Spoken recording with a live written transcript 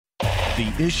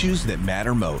The issues that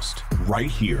matter most, right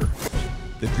here.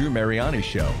 The Drew Mariani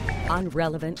Show. On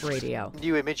Relevant Radio.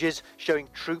 New images showing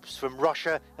troops from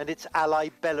Russia and its ally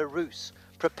Belarus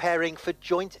preparing for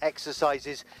joint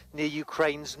exercises near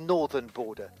Ukraine's northern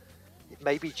border. It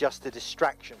may be just a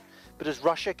distraction, but as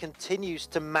Russia continues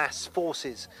to mass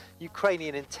forces,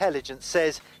 Ukrainian intelligence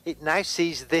says it now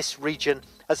sees this region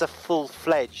as a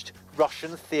full-fledged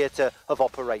Russian theatre of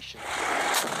operations.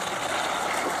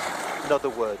 In other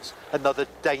words, another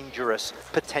dangerous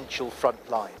potential front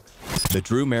line. The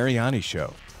Drew Mariani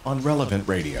Show on Relevant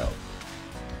Radio.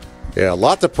 Yeah, a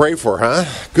lot to pray for, huh?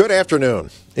 Good afternoon.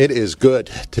 It is good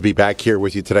to be back here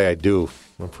with you today. I do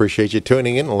appreciate you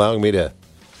tuning in, allowing me to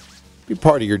be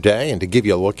part of your day and to give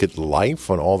you a look at life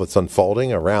on all that's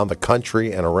unfolding around the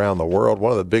country and around the world.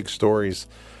 One of the big stories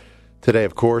today,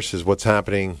 of course, is what's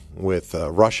happening with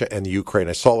Russia and the Ukraine.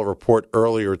 I saw a report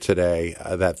earlier today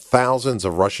that thousands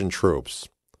of Russian troops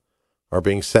are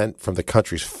being sent from the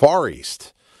country's far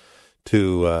east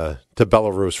to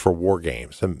Belarus for war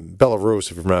games. And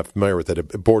Belarus, if you're not familiar with it,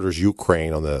 it borders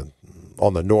Ukraine on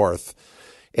the north,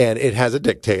 and it has a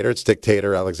dictator. It's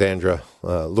dictator Alexander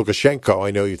Lukashenko.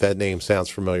 I know that name sounds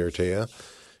familiar to you.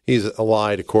 He's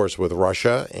allied, of course, with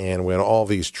Russia, and when all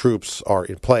these troops are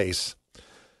in place,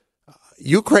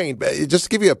 Ukraine, just to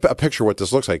give you a picture of what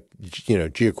this looks like,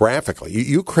 geographically,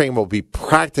 Ukraine will be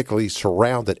practically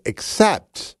surrounded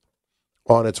except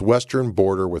on its western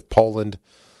border with Poland,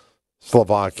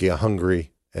 Slovakia,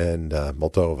 Hungary, and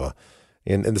Moldova.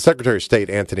 And the Secretary of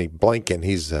State, Antony Blinken,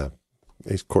 he's of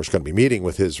course going to be meeting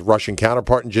with his Russian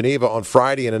counterpart in Geneva on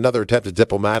Friday in another attempt to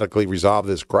diplomatically resolve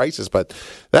this crisis. But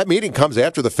that meeting comes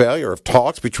after the failure of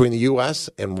talks between the U.S.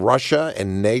 and Russia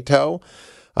and NATO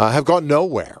have gone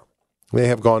nowhere. They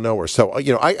have gone nowhere. So,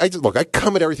 I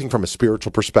come at everything from a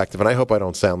spiritual perspective, and I hope I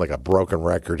don't sound like a broken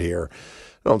record here.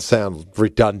 I don't sound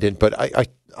redundant, but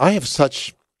I have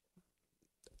such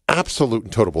absolute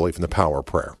and total belief in the power of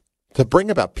prayer to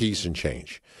bring about peace and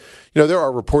change. There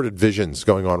are reported visions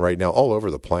going on right now all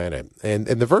over the planet, and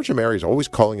the Virgin Mary is always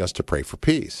calling us to pray for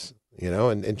peace,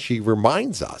 and she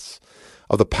reminds us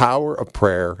of the power of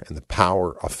prayer and the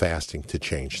power of fasting to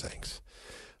change things.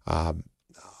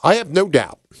 I have no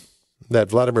doubt that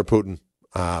Vladimir Putin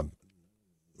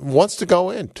wants to go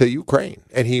into Ukraine,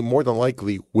 and he more than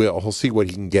likely will. He'll see what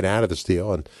he can get out of this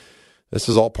deal, and this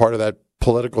is all part of that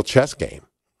political chess game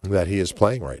that he is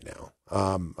playing right now.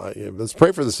 Let's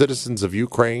pray for the citizens of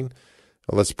Ukraine.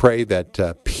 Let's pray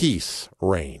that peace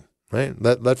reign. Right?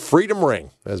 Let freedom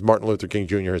ring, as Martin Luther King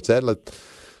Jr. had said.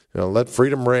 Let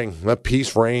freedom ring. Let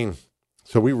peace reign.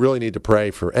 So we really need to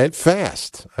pray for and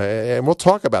fast, and we'll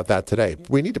talk about that today.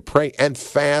 We need to pray and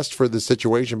fast for the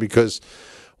situation because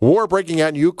war breaking out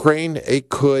in Ukraine, it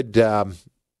could have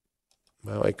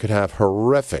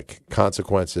horrific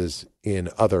consequences in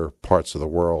other parts of the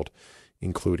world,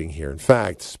 including here. In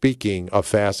fact, speaking of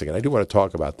fasting, and I do want to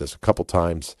talk about this a couple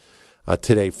times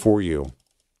today for you,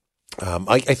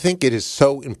 I think it is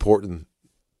so important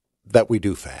that we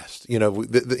do fast.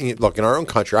 Look, in our own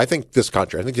country, I think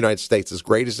the United States, as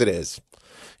great as it is,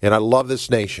 and I love this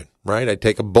nation, right? I'd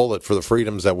take a bullet for the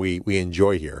freedoms that we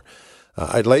enjoy here.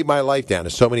 I'd lay my life down,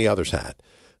 as so many others had,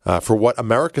 for what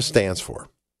America stands for.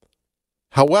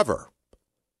 However,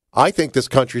 I think this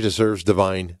country deserves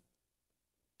divine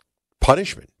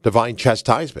punishment, divine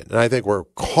chastisement, and I think we're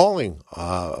calling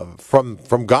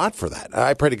from God for that.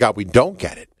 I pray to God we don't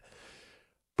get it.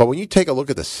 But when you take a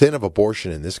look at the sin of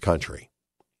abortion in this country,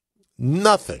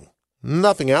 nothing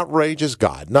outrages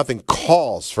God. Nothing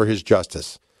calls for his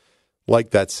justice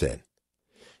like that sin.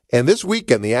 And this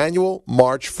weekend, the annual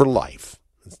March for Life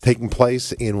is taking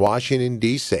place in Washington,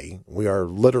 D.C. We are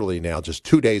literally now just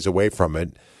 2 days away from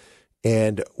it.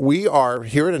 And we are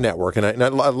here at a network, and I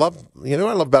love, what I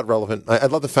love about Relevant? I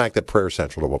love the fact that prayer is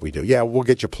central to what we do. Yeah, we'll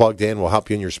get you plugged in. We'll help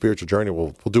you in your spiritual journey.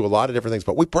 We'll do a lot of different things,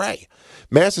 but we pray.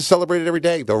 Mass is celebrated every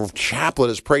day. The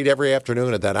chaplet is prayed every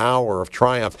afternoon at that hour of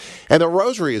triumph. And the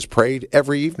rosary is prayed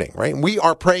every evening, right? And we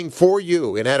are praying for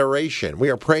you in adoration. We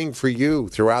are praying for you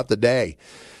throughout the day.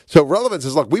 So Relevance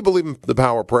is, look, we believe in the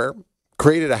power of prayer.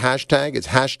 Created a hashtag. It's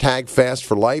hashtag Fast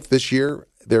for Life. This year,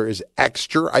 there is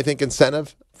extra, I think,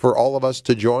 incentive for all of us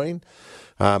to join.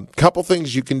 Couple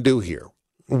things you can do here.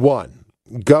 One,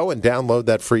 go and download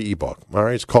that free ebook. All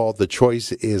right, it's called The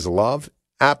Choice is Love.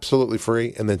 Absolutely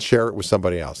free, and then share it with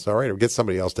somebody else. All right, or get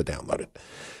somebody else to download it.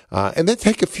 And then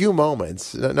take a few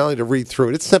moments, not only to read through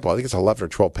it. It's simple. I think it's 11 or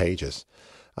 12 pages.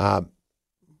 But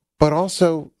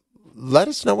also, let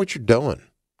us know what you're doing.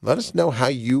 Let us know how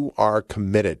you are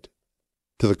committed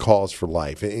to the cause for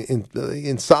life,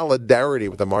 in solidarity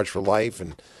with the March for Life,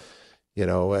 and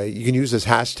You can use this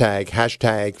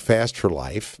hashtag fast for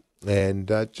life, and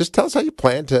just tell us how you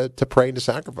plan to pray and to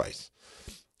sacrifice.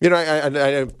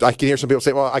 I can hear some people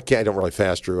say, "Well, I don't really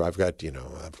fast, Drew. I've got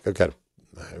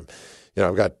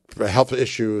health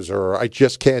issues, or I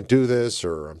just can't do this,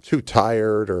 or I'm too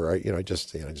tired, or I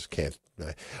just can't.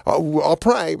 I'll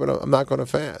pray, but I'm not going to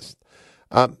fast."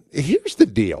 Here's the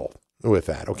deal with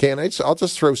that, okay? And I'll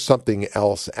just throw something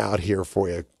else out here for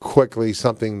you quickly,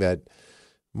 something that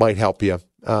might help you.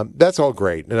 That's all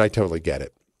great, and I totally get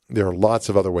it. There are lots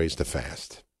of other ways to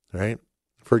fast, right?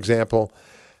 For example,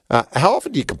 how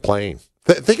often do you complain?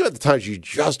 Think about the times you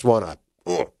just want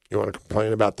to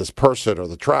complain about this person or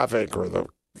the traffic or the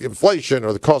inflation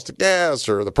or the cost of gas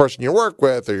or the person you work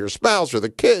with or your spouse or the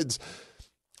kids.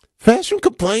 Fast from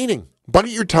complaining. Bite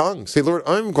your tongue. Say, Lord,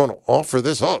 I'm going to offer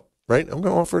this up, right? I'm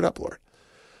going to offer it up, Lord.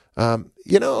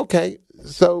 Okay,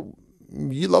 so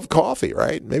you love coffee,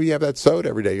 right? Maybe you have that soda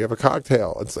every day. You have a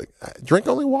cocktail. It's like, drink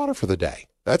only water for the day.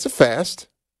 That's a fast.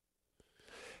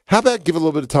 How about give a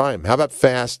little bit of time? How about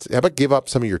fast? How about give up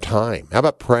some of your time? How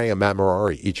about praying a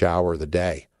memorare each hour of the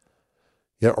day?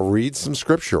 Or read some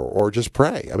scripture or just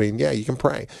pray. I mean, yeah, you can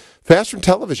pray. Fast from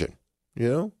television.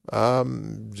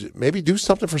 Maybe do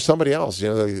something for somebody else.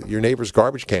 Your neighbor's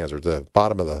garbage cans are at the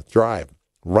bottom of the drive.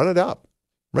 Run it up.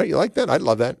 Right? You like that? I'd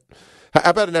love that. How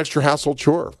about an extra household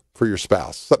chore for your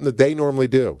spouse? Something that they normally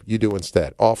do, you do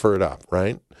instead. Offer it up,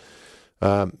 right?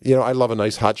 I love a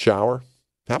nice hot shower.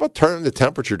 How about turning the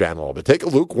temperature down a little bit? Take a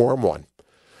lukewarm one.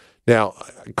 Now,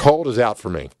 cold is out for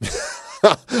me.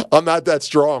 I'm not that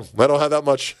strong. I don't have that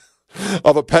much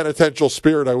of a penitential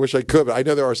spirit. I wish I could, but I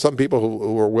know there are some people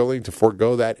who are willing to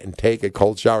forego that and take a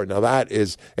cold shower. Now, that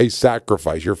is a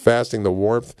sacrifice. You're fasting the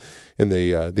warmth and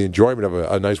the enjoyment of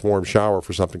a nice warm shower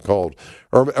for something cold.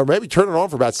 Or maybe turn it on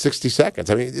for about 60 seconds.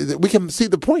 I mean, we can see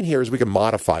the point here is we can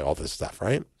modify all this stuff,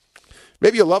 right?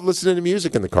 Maybe you love listening to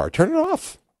music in the car. Turn it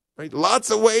off. Right? Lots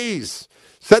of ways.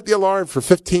 Set the alarm for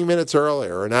 15 minutes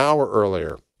earlier, an hour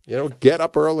earlier. Get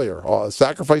up earlier.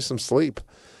 Sacrifice some sleep.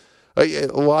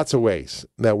 Lots of ways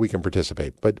that we can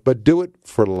participate, but do it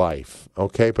for life,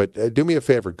 okay? But do me a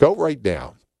favor. Go right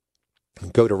now.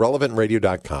 Go to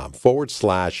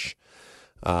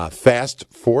relevantradio.com/fast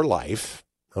for life,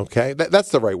 okay? That's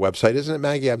the right website, isn't it,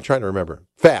 Maggie? I'm trying to remember.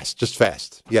 Just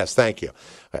fast. Yes, thank you.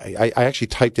 I actually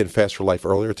typed in fast for life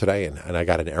earlier today, and I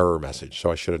got an error message,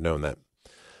 so I should have known that.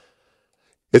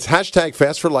 It's hashtag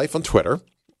fast for life on Twitter,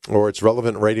 or it's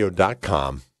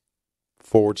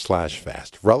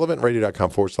relevantradio.com/fast.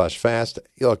 Relevantradio.com/fast.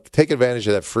 Look, take advantage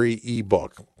of that free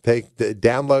ebook.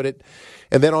 Download it.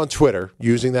 And then on Twitter,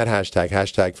 using that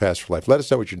hashtag fast for life, let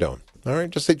us know what you're doing. All right.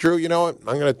 Just say, Drew, you know what?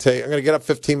 I'm going to get up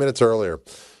 15 minutes earlier.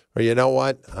 Or you know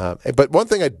what? But one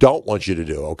thing I don't want you to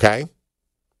do, okay?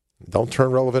 Don't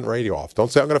turn Relevant Radio off.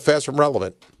 Don't say, I'm going to fast from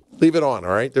Relevant. Leave it on,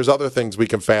 all right? There's other things we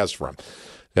can fast from.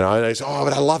 And I say,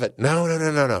 but I love it.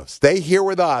 No. Stay here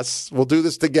with us. We'll do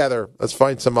this together. Let's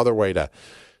find some other way to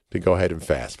go ahead and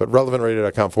fast. But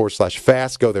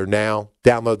relevantradio.com/fast. Go there now.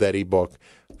 Download that ebook.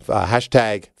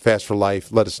 Hashtag fast for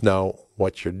life. Let us know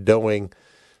what you're doing.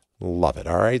 Love it.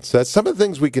 All right. So that's some of the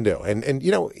things we can do. And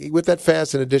with that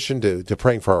fast, in addition to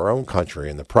praying for our own country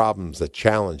and the problems that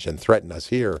challenge and threaten us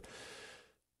here,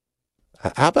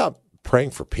 how about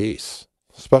praying for peace,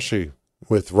 especially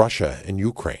with Russia and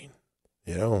Ukraine?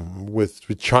 With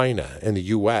China and the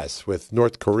U.S., with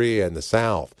North Korea and the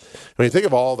South. When you think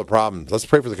of all the problems, let's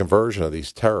pray for the conversion of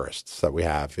these terrorists that we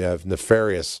have. You have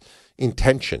nefarious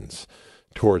intentions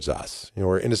towards us,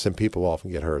 where innocent people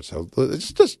often get hurt. So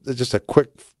it's just a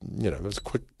quick, it's a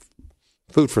quick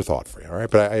food for thought for you, all right?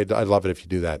 But I'd love it if you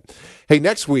do that. Hey,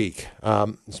 next week,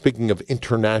 speaking of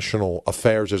international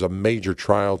affairs, there's a major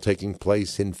trial taking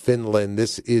place in Finland.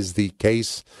 This is the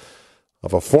case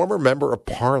of a former member of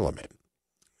parliament.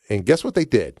 And guess what they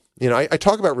did? I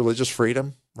talk about religious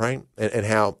freedom, right? And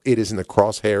how it is in the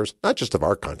crosshairs, not just of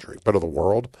our country, but of the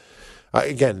world.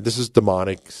 Again, this is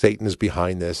demonic. Satan is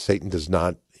behind this. Satan does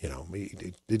not,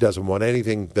 he doesn't want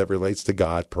anything that relates to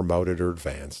God promoted or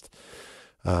advanced.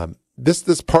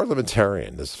 This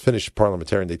parliamentarian, this Finnish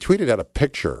parliamentarian, they tweeted out a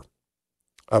picture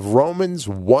of Romans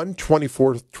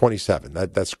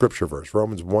 1:24-27, that scripture verse,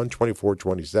 Romans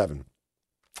 1:24-27.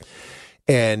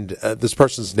 And this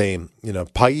person's name,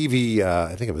 Päivi,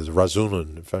 I think it was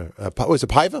Razunen. Was it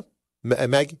Paiva?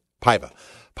 Maggie? Paiva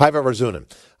Razunen,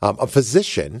 a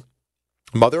physician,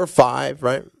 mother of 5,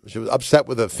 right? She was upset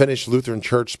with a Finnish Lutheran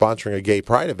church sponsoring a gay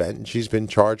pride event, and she's been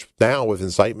charged now with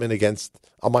incitement against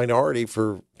a minority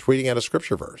for tweeting out a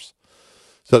scripture verse.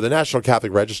 So the National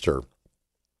Catholic Register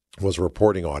was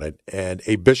reporting on it, and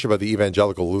a bishop of the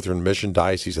Evangelical Lutheran Mission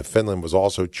Diocese of Finland was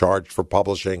also charged for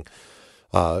publishing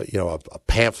a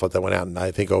pamphlet that went out in,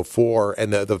 I think, '04.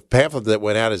 And the pamphlet that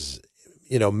went out is,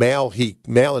 male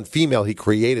and female, he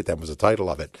created them was the title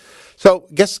of it. So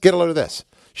get a load of this.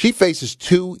 She faces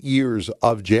 2 years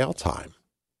of jail time.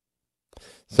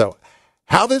 So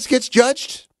how this gets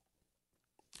judged?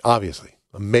 Obviously,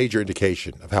 a major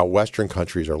indication of how Western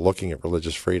countries are looking at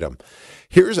religious freedom.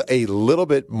 Here's a little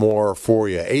bit more for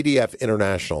you. ADF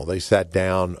International, they sat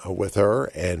down with her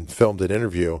and filmed an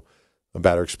interview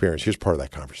about her experience. Here's part of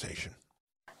that conversation.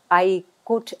 I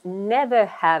could never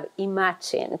have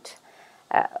imagined,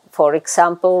 for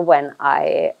example, when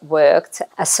I worked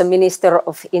as a Minister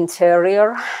of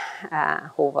Interior,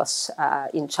 who was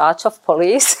in charge of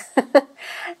police,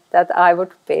 that I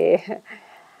would be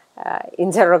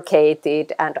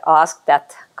interrogated and asked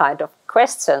that kind of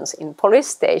questions in police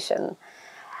station.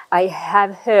 I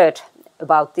have heard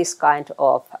about this kind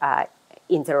of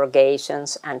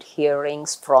interrogations and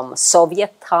hearings from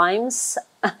Soviet times.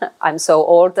 I'm so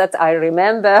old that I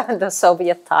remember the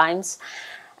Soviet times,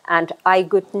 and I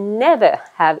could never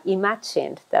have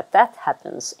imagined that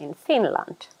happens in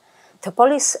Finland. The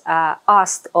police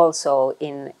asked also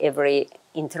in every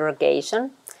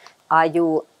interrogation, are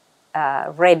you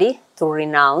ready to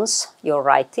renounce your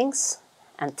writings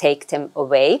and take them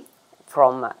away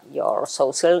from your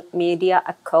social media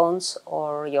accounts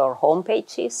or your home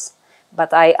pages?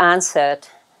 But I answered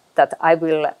that I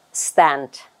will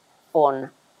stand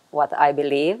on what I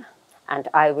believe, and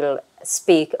I will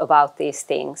speak about these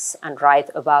things and write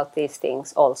about these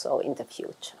things also in the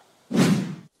future.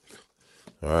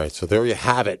 All right, so there you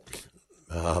have it.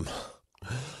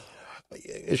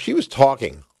 As she was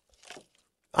talking,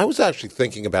 I was actually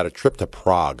thinking about a trip to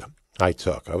Prague I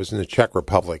took. I was in the Czech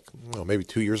Republic, maybe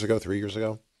 2 years ago, 3 years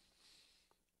ago.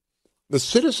 The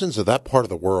citizens of that part of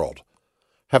the world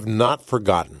have not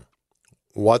forgotten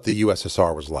what the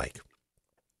USSR was like.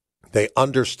 They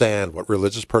understand what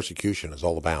religious persecution is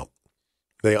all about.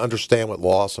 They understand what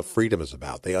loss of freedom is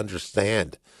about. They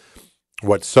understand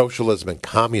what socialism and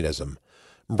communism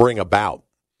bring about.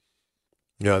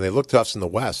 They look to us in the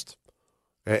West.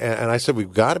 And I said,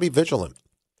 we've got to be vigilant.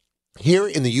 Here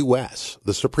in the U.S.,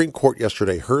 the Supreme Court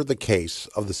yesterday heard the case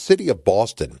of the city of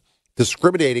Boston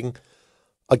discriminating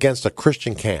against a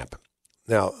Christian camp.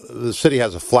 Now, the city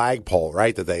has a flagpole,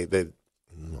 right, that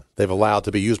they've allowed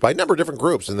to be used by a number of different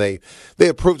groups, and they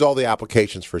approved all the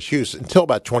applications for its use until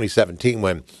about 2017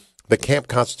 when the camp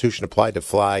constitution applied to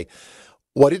fly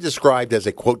what it described as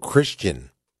a, quote, Christian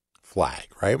flag,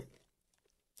 right?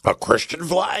 A Christian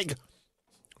flag?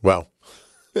 Well,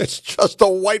 it's just a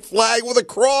white flag with a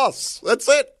cross. That's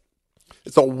it.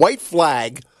 It's a white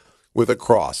flag with a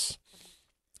cross.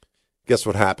 Guess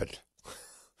what happened?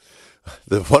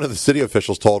 One of the city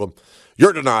officials told him,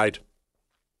 "You're denied."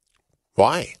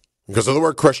 Why? Because of the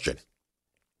word Christian.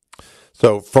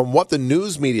 So from what the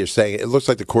news media is saying, it looks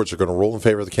like the courts are going to rule in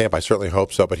favor of the camp. I certainly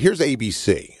hope so. But here's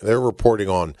ABC. They're reporting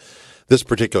on this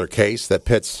particular case that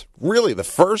pits really the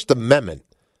First Amendment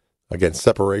against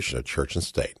separation of church and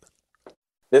state.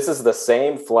 This is the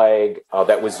same flag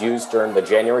that was used during the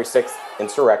January 6th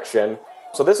insurrection.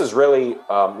 So this is really,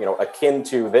 akin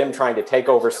to them trying to take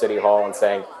over City Hall and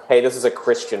saying, hey, this is a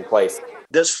Christian place.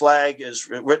 This flag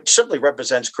simply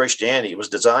represents Christianity. It was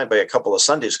designed by a couple of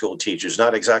Sunday school teachers,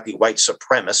 not exactly white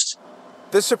supremacists.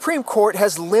 The Supreme Court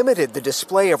has limited the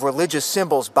display of religious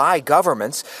symbols by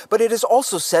governments, but it has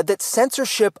also said that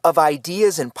censorship of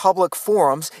ideas in public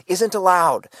forums isn't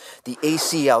allowed. The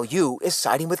ACLU is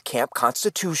siding with Camp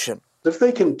Constitution. If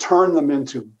they can turn them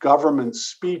into government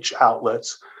speech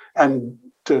outlets and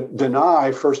to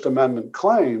deny First Amendment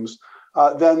claims,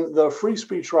 then the free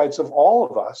speech rights of all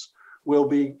of us will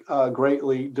be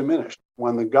greatly diminished.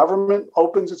 When the government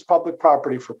opens its public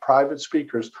property for private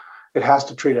speakers, it has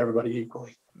to treat everybody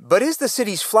equally. But is the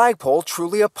city's flagpole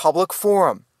truly a public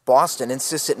forum? Boston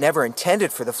insists it never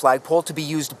intended for the flagpole to be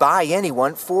used by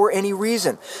anyone for any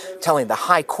reason, telling the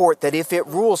High Court that if it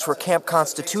rules for Camp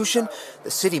Constitution,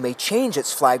 the city may change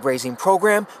its flag-raising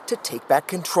program to take back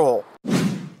control.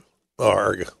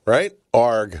 Arg, right?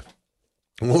 Arg.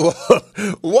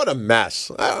 What a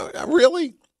mess.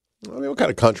 Really? I mean, what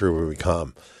kind of country would we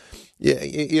become? Yeah,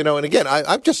 and again,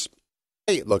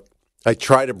 look, I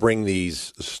try to bring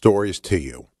these stories to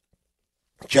you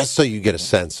just so you get a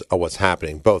sense of what's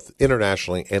happening, both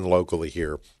internationally and locally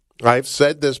here. I've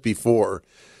said this before.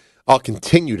 I'll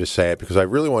continue to say it because I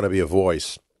really want to be a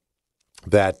voice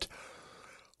that,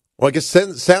 well, I guess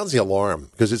sounds the alarm,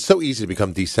 because it's so easy to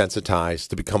become desensitized,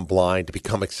 to become blind, to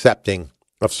become accepting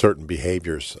of certain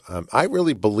behaviors. I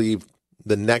really believe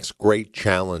the next great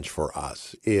challenge for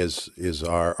us is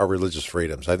our religious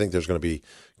freedoms. I think there's going to be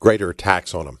greater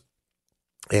attacks on them.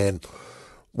 And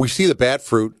We see the bad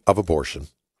fruit of abortion.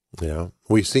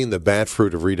 We've seen the bad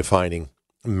fruit of redefining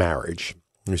marriage.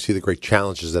 We see the great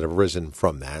challenges that have arisen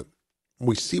from that.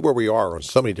 We see where we are on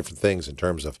so many different things in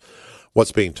terms of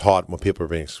what's being taught and what people are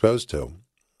being exposed to.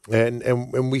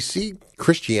 And we see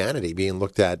Christianity being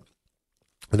looked at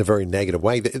in a very negative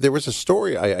way. There was a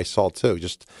story I saw, too,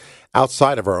 just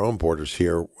outside of our own borders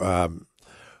here.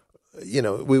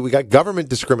 We got government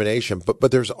discrimination,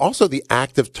 but there's also the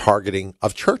active targeting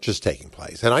of churches taking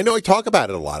place. And I know I talk about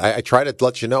it a lot. I try to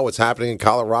let you know what's happening in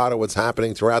Colorado, what's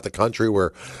happening throughout the country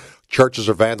where churches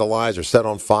are vandalized or set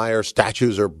on fire,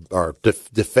 statues are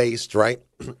defaced, right?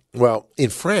 Well, in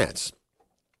France,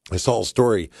 I saw a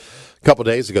story a couple of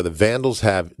days ago. The vandals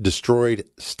have destroyed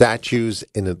statues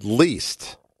in at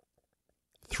least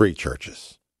 3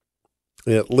 churches.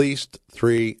 In at least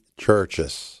 3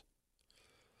 churches.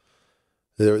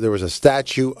 There was a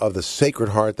statue of the Sacred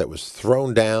Heart that was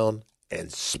thrown down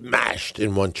and smashed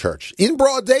in one church. In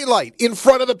broad daylight, in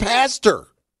front of the pastor.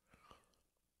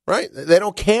 Right? They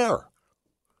don't care.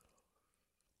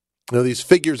 These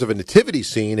figures of a nativity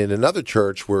scene in another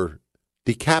church were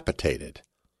decapitated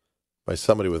by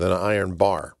somebody with an iron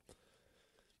bar.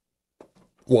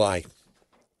 Why?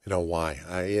 Why?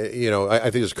 I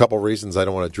think there's a couple of reasons. I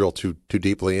don't want to drill too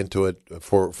deeply into it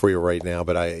for you right now,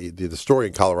 but the story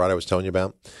in Colorado I was telling you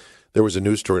about, there was a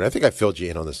news story, and I think I filled you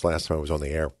in on this last time I was on the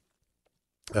air.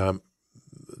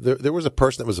 There was a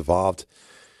person that was involved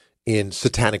in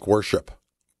satanic worship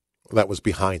that was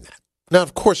behind that. Now,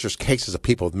 of course, there's cases of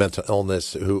people with mental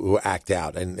illness who act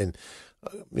out, and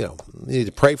you need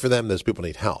to pray for them. Those people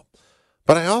need help.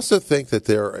 But I also think that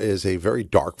there is a very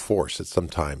dark force that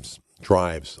sometimes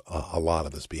drives a lot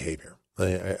of this behavior.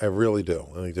 I really do.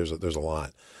 I think there's a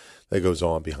lot that goes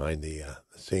on behind the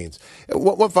scenes.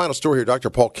 One final story here. Dr.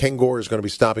 Paul Kengor is going to be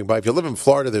stopping by. If you live in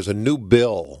Florida, there's a new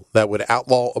bill that would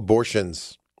outlaw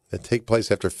abortions that take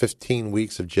place after 15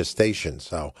 weeks of gestation.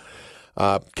 So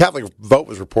Catholic Vote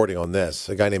was reporting on this.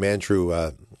 A guy named Andrew,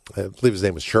 I believe his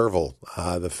name was Sherville,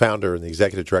 the founder and the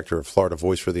executive director of Florida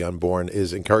Voice for the Unborn,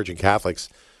 is encouraging Catholics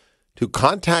to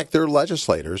contact their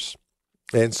legislators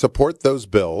and support those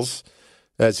bills,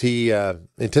 as he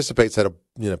anticipates that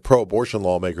pro-abortion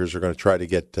lawmakers are going to try to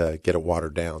get it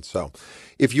watered down. So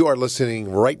if you are listening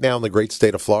right now in the great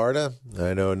state of Florida,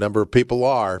 I know a number of people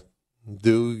are,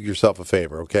 do yourself a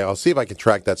favor, okay? I'll see if I can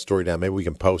track that story down. Maybe we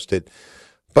can post it.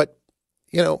 But,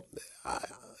 don't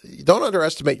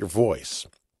underestimate your voice.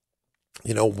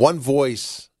 One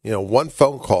voice, one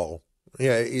phone call,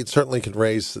 it certainly can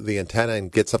raise the antenna and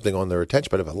get something on their attention.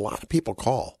 But if a lot of people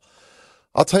call,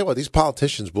 I'll tell you what, these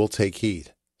politicians will take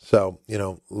heed. So,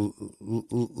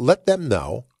 let them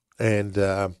know and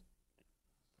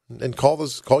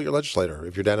call your legislator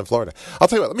if you're down in Florida. I'll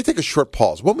tell you what, let me take a short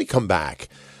pause. When we come back,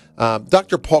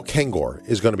 Dr. Paul Kengor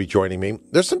is going to be joining me.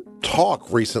 There's some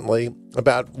talk recently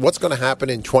about what's going to happen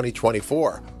in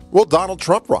 2024. Will Donald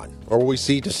Trump run, or will we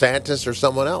see DeSantis or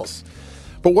someone else?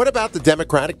 But what about the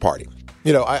Democratic Party?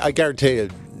 I guarantee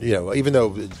you, even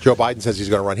though Joe Biden says he's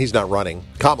going to run, he's not running.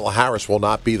 Kamala Harris will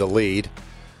not be the lead.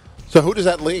 So who does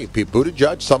that leave? Pete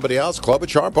Buttigieg, somebody else,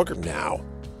 Klobuchar, Booker? Now,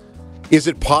 is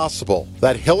it possible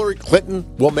that Hillary Clinton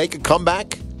will make a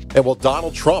comeback? And will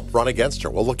Donald Trump run against her?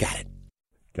 We'll look at it.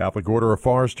 Catholic Order of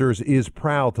Foresters is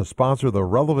proud to sponsor the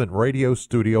Relevant Radio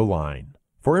studio line.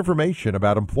 For information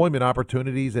about employment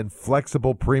opportunities and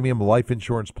flexible premium life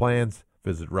insurance plans,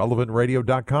 visit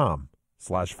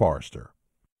relevantradio.com/Forester.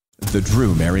 The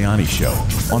Drew Mariani Show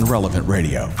on Relevant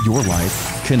Radio. Your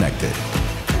life connected.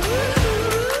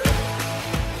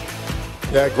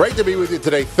 Yeah, great to be with you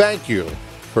today. Thank you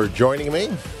for joining me.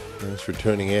 Thanks for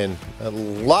tuning in. A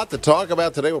lot to talk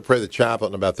about today. We'll pray the chapel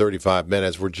in about 35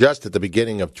 minutes. We're just at the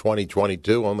beginning of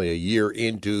 2022, only a year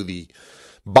into the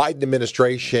Biden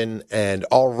administration, and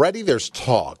already there's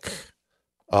talk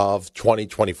of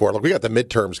 2024. Look, we got the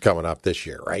midterms coming up this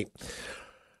year, right?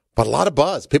 But a lot of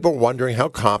buzz. People are wondering how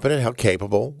competent, how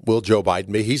capable will Joe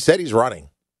Biden be. He said he's running.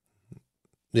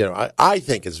 I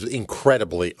think it's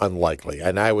incredibly unlikely,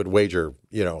 and I would wager,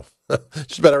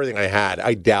 just about everything I had.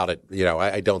 I doubt it.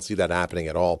 I don't see that happening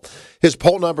at all. His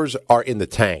poll numbers are in the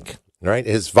tank, right?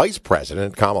 His vice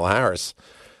president, Kamala Harris,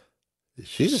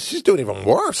 she's doing even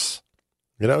worse.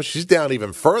 She's down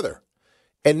even further.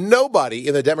 And nobody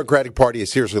in the Democratic Party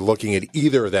is seriously looking at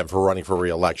either of them for running for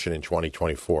re-election in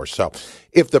 2024. So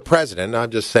if the president, I'm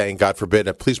just saying, God forbid,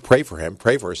 please pray for him,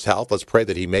 pray for his health. Let's pray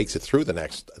that he makes it through the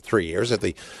next 3 years. If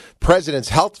the president's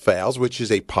health fails, which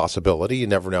is a possibility, you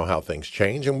never know how things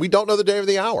change. And we don't know the day or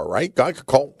the hour, right? God could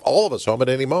call all of us home at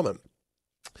any moment.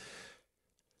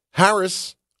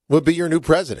 Harris would be your new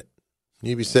president.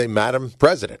 you'd be saying Madam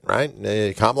President, right?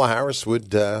 Kamala Harris would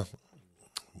be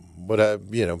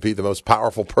the most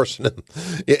powerful person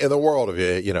in the world,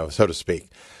 so to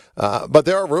speak. But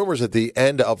there are rumors at the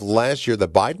end of last year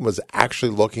that Biden was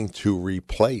actually looking to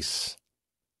replace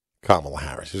Kamala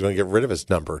Harris. He's going to get rid of his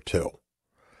number 2.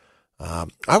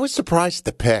 I was surprised at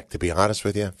the pick, to be honest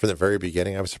with you, from the very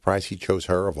beginning. I was surprised he chose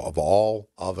her of all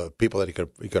of the people that he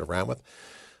could have ran with.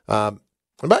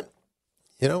 But,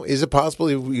 is it possible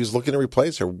he was looking to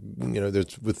replace her?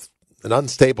 There's with an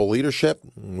unstable leadership,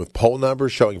 with poll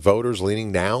numbers showing voters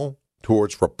leaning now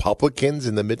towards Republicans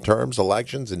in the midterms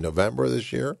elections in November of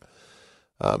this year.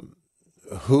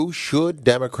 Who should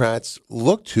Democrats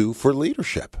look to for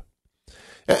leadership?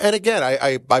 And again,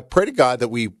 I pray to God that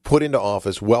we put into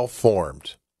office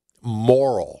well-formed,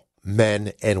 moral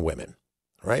men and women,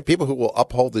 right? People who will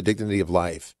uphold the dignity of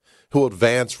life, who will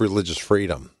advance religious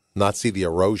freedom, not see the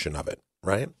erosion of it,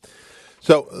 right?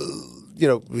 So,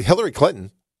 Hillary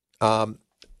Clinton,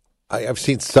 I've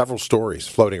seen several stories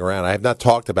floating around. I have not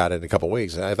talked about it in a couple of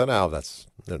weeks. And I thought,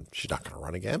 she's not going to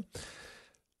run again.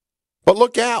 But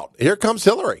look out. Here comes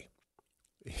Hillary.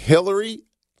 Hillary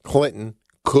Clinton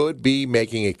could be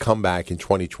making a comeback in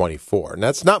 2024. And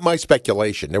that's not my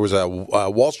speculation. There was a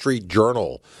Wall Street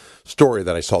Journal story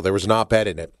that I saw. There was an op-ed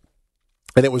in it.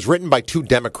 And it was written by 2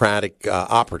 Democratic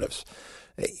operatives.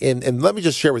 And let me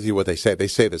just share with you what they say. They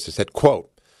say this. They said, quote,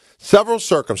 several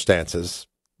circumstances,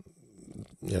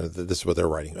 this is what they're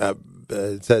writing.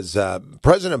 It says,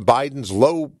 President Biden's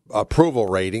low approval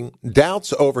rating,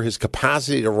 doubts over his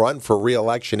capacity to run for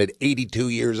re-election at 82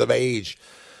 years of age,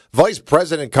 Vice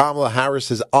President Kamala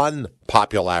Harris's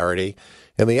unpopularity,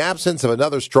 and the absence of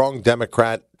another strong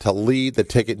Democrat to lead the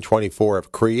ticket in 24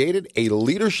 have created a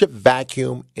leadership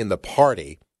vacuum in the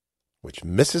party, which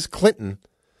Mrs. Clinton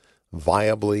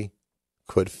viably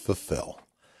could fulfill.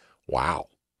 Wow.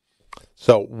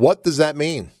 So what does that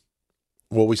mean?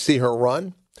 Will we see her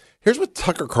run? Here's what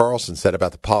Tucker Carlson said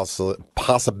about the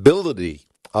possibility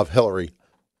of Hillary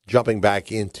jumping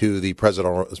back into the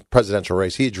presidential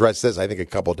race. He addressed this, I think, a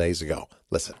couple of days ago.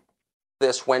 Listen.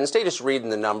 This Wednesday, just reading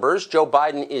the numbers, Joe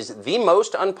Biden is the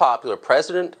most unpopular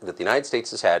president that the United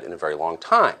States has had in a very long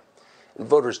time. And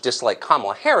voters dislike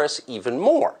Kamala Harris even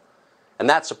more. And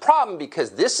that's a problem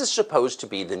because this is supposed to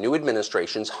be the new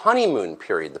administration's honeymoon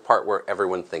period, the part where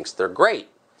everyone thinks they're great.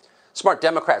 Smart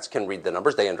Democrats can read the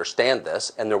numbers, they understand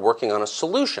this, and they're working on a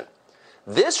solution.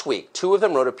 This week, 2 of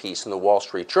them wrote a piece in the Wall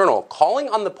Street Journal calling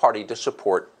on the party to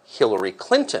support Hillary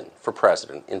Clinton for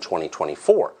president in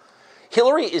 2024.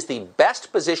 Hillary is the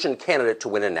best positioned candidate to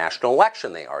win a national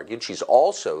election, they argued. She's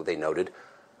also, they noted,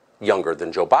 younger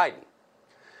than Joe Biden.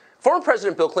 Former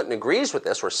President Bill Clinton agrees with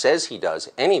this, or says he does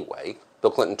anyway.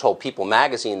 Bill Clinton told People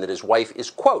magazine that his wife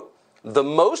is, quote, the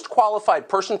most qualified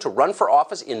person to run for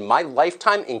office in my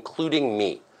lifetime, including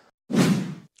me.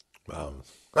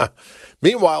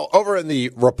 Meanwhile, over in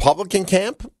the Republican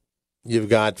camp, you've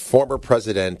got former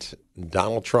President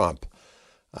Donald Trump.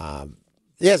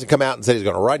 He hasn't come out and said he's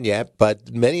going to run yet,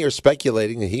 but many are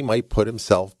speculating that he might put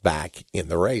himself back in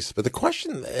the race. But the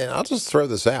question, and I'll just throw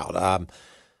this out,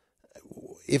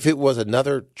 if it was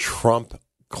another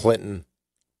Trump-Clinton,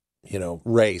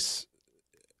 race,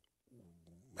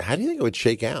 how do you think it would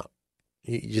shake out?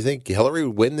 You think Hillary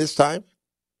would win this time?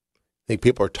 Think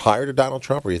people are tired of Donald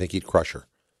Trump, or you think he'd crush her?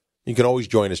 You can always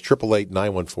join us,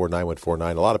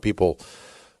 888-914-9149. A lot of people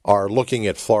are looking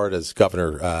at Florida's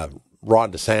Governor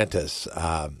Ron DeSantis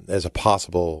as a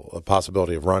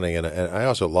possibility of running, and I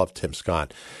also love Tim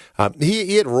Scott.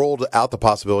 He had ruled out the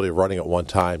possibility of running at one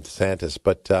time, DeSantis,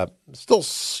 but still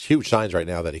huge signs right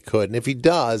now that he could. And if he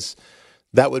does,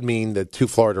 that would mean that 2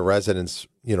 Florida residents,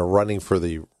 running for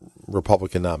the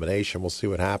Republican nomination. We'll see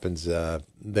what happens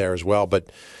there as well.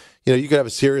 But, you could have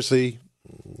a seriously,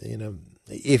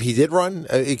 if he did run,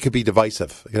 it could be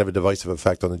divisive. It could have a divisive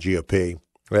effect on the GOP.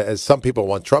 As some people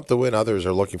want Trump to win, others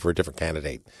are looking for a different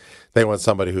candidate. They want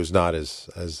somebody who's not as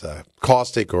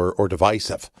caustic or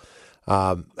divisive.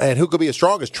 And who could be as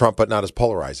strong as Trump, but not as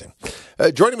polarizing.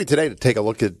 Joining me today to take a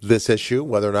look at this issue,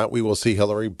 whether or not we will see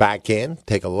Hillary back in,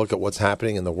 take a look at what's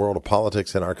happening in the world of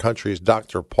politics in our country, is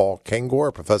Dr. Paul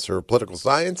Kengor, professor of political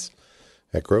science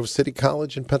at Grove City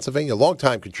College in Pennsylvania,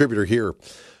 longtime contributor here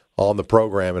on the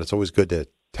program, and it's always good to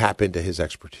tap into his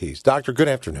expertise. Doctor, good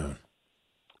afternoon.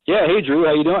 Yeah, hey, Drew,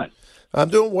 how you doing? I'm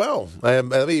doing well.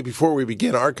 Let me, before we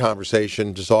begin our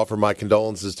conversation, just offer my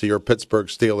condolences to your Pittsburgh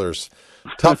Steelers.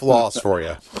 Tough loss for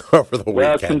you over the weekend.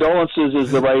 Well, condolences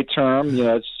is the right term.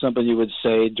 It's something you would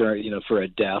say during, for a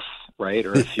death, right,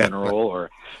 or a funeral, or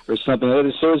something.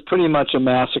 So it was pretty much a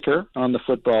massacre on the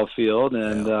football field,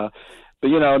 and But,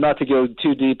 not to go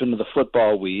too deep into the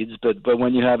football weeds, but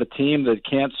when you have a team that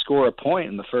can't score a point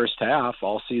in the first half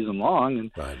all season long,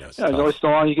 and there's only so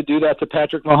long you could do that to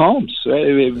Patrick Mahomes.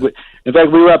 In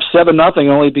fact, we were up 7-0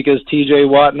 only because T.J.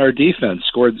 Watt and our defense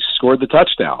scored the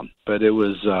touchdown. But it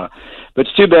was, but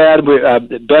it's too bad.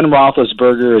 Ben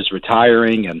Roethlisberger is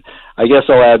retiring, and I guess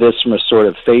I'll add this from a sort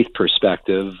of faith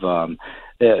perspective. Ben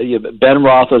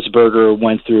Roethlisberger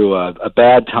went through a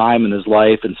bad time in his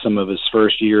life in some of his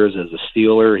first years as a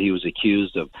Steeler. He was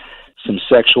accused of some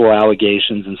sexual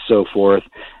allegations and so forth.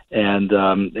 And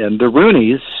the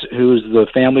Rooneys, who's the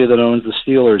family that owns the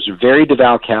Steelers, are very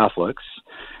devout Catholics.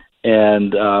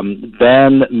 And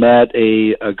Ben met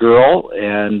a girl,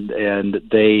 and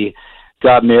they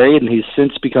got married, and he's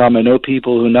since become, I know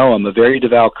people who know him, a very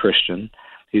devout Christian.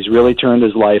 He's really turned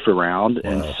his life around.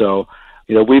 Wow. And so,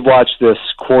 we've watched this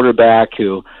quarterback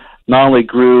who not only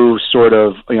grew sort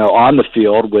of, on the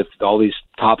field with all these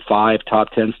top 5,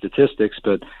 top 10 statistics,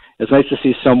 but it's nice to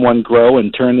see someone grow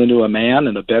and turn into a man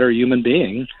and a better human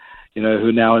being,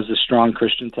 who now has a strong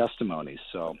Christian testimony.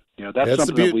 So, that's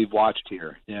something that we've watched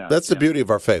here. Yeah, that's the beauty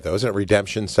of our faith, though, isn't it?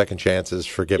 Redemption, second chances,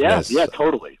 forgiveness. Yeah,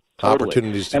 totally.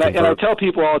 Opportunities to convert. And I tell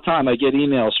people all the time, I get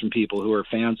emails from people who are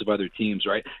fans of other teams,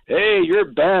 right? Hey, you're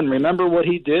Ben. Remember what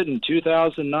he did in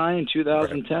 2009,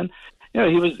 2010?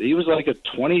 Right. He was like a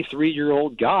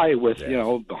 23-year-old guy with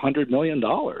 $100 million.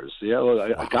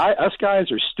 Us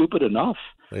guys are stupid enough.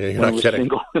 Yeah, you're not kidding.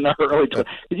 Single in our early 20s.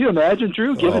 Could you imagine,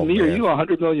 Drew, giving me or you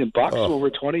 $100 million when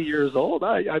we're 20 years old?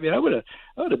 I would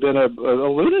have been a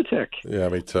lunatic. Yeah,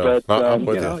 me too. But, I'm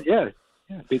with you. Yeah.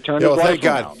 He turned his life thank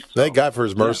God. around, so. Thank God for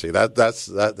his mercy. Yeah.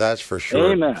 That's for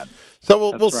sure. Amen.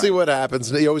 So we'll see what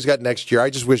happens. You always got next year. I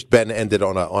just wish Ben ended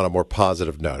on a more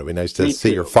positive note. It'd be nice to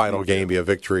see your final game be a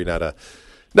victory, not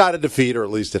a defeat, or at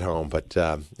least at home. But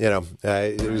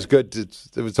it was good.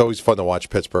 It was always fun to watch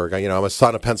Pittsburgh. I'm a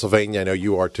son of Pennsylvania. I know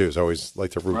you are too. So I always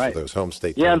like to root for those home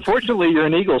state teams. Yeah, unfortunately, you're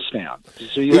an Eagles fan,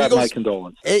 so you have my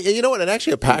condolences. You know what? And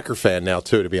actually a Packer fan now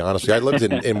too. To be honest with you, I lived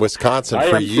in Wisconsin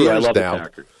for years now.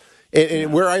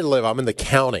 And where I live, I'm in the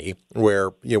county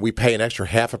where we pay an extra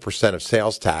 0.5% of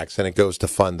sales tax, and it goes to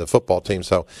fund the football team.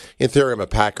 So in theory, I'm a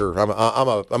Packer.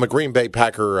 I'm a Green Bay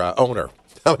Packer owner.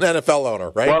 I'm an NFL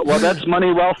owner, right? Well, that's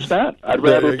money well spent. I'd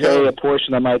rather pay a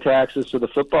portion of my taxes to the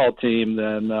football team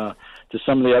than to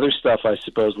some of the other stuff I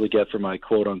supposedly get for my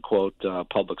quote-unquote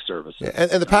public services. Yeah,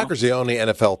 and the Packers are the only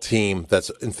NFL team that's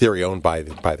in theory owned by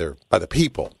the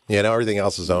people. Everything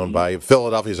else is owned by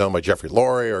Philadelphia's owned by Jeffrey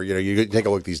Lurie, or you take a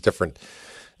look at these different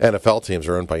NFL teams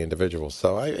are owned by individuals.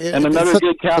 So and another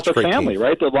good Catholic family,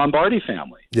 right? The Lombardi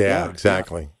family. Yeah,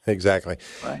 exactly.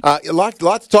 Right. A lot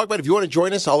to talk about. If you want to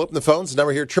join us, I'll open the phones. The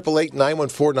number here,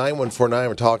 888-914-9149.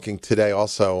 We're talking today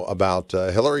also about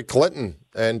Hillary Clinton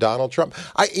and Donald Trump.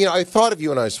 I thought of you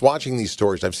when I was watching these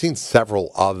stories. I've seen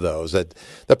several of those. That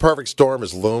the perfect storm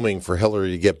is looming for Hillary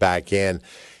to get back in.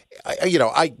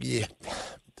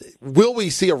 Will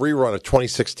we see a rerun of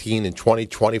 2016 in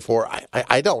 2024?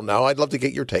 I don't know. I'd love to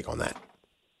get your take on that.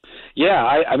 Yeah,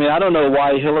 I don't know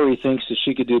why Hillary thinks that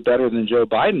she could do better than Joe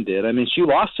Biden did. She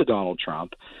lost to Donald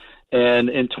Trump. And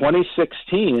in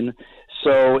 2016,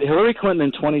 so Hillary Clinton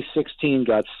in 2016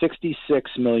 got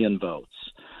 66 million votes.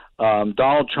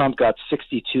 Donald Trump got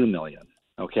 62 million,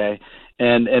 okay?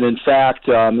 And in fact,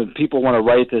 people want to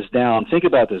write this down. Think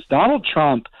about this. Donald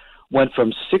Trump went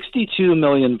from 62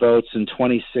 million votes in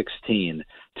 2016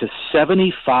 to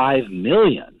 75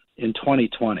 million in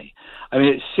 2020.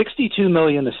 62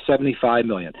 million to 75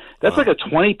 million. That's like a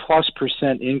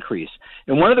 20+% increase.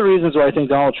 And one of the reasons why I think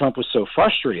Donald Trump was so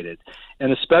frustrated,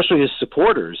 and especially his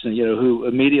supporters, and who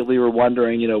immediately were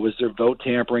wondering, was there vote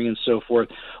tampering and so forth,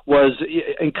 was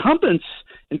incumbents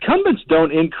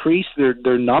don't increase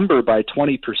their number by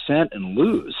 20% and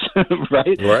lose,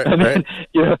 right? Right.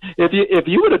 If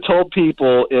you would have told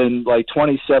people in like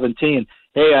 2017,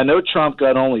 hey, I know Trump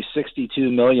got only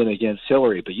 62 million against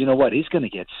Hillary, but you know what? He's going to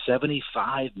get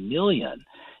 75 million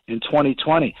in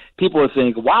 2020. People would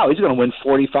think, wow, he's going to win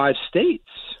 45 states,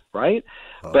 right?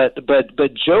 Oh. But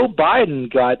Joe Biden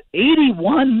got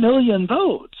 81 million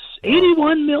votes,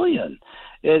 81 million,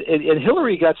 and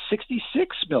Hillary got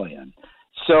 66 million.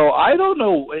 So I don't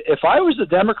know. If I was the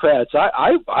Democrats,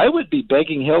 I would be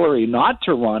begging Hillary not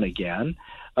to run again.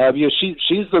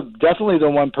 She's definitely the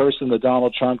one person that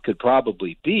Donald Trump could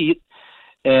probably beat,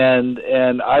 and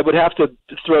I would have to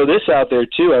throw this out there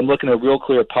too. I'm looking at Real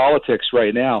Clear Politics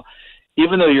right now.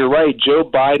 Even though you're right, Joe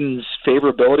Biden's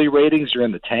favorability ratings are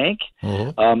in the tank.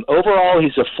 Mm-hmm. Overall,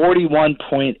 he's a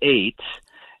 41.8,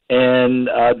 and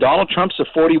Donald Trump's a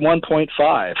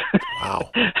 41.5.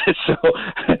 Wow.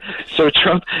 so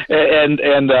Trump and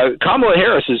Kamala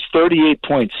Harris is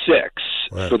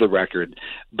 38.6 for the record.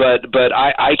 But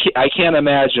I can't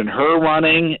imagine her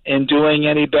running and doing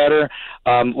any better.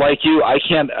 Like you, I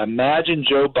can't imagine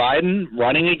Joe Biden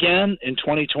running again in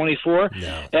 2024.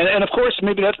 No. And of course,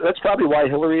 maybe that's probably why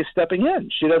Hillary is stepping in.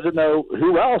 She doesn't know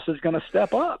who else is going to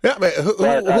step up. Yeah, I mean, who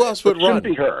else would run? Shouldn't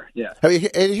be her. Yeah. I mean,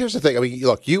 and here's the thing. I mean,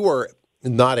 look, you were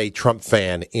not a Trump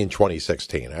fan in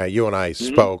 2016. You and I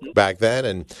spoke back then,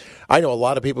 and I know a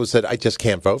lot of people who said, I just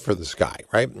can't vote for this guy,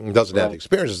 right? He doesn't have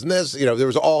experiences in this. You know, there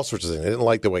was all sorts of things. I didn't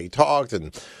like the way he talked.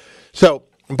 And so,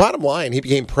 bottom line, he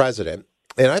became president.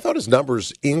 And I thought his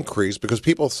numbers increased because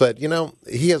people said, you know,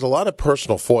 he has a lot of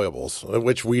personal foibles,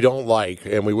 which we don't like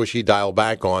and we wish he'd dial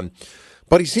back on.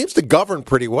 But he seems to govern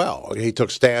pretty well. He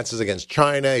took stances against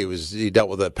China. He dealt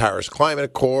with the Paris Climate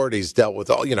Accord. He's dealt with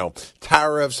all,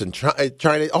 tariffs and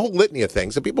China, a whole litany of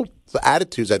things. And people's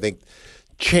attitudes, I think,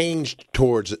 changed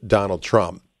towards Donald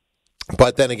Trump.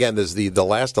 But then again, there's the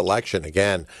last election.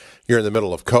 Again, you're in the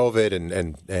middle of COVID,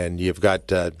 and you've got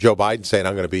Joe Biden saying,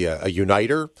 "I'm going to be a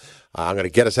uniter. I'm going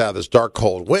to get us out of this dark,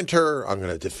 cold winter. I'm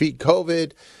going to defeat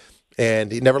COVID."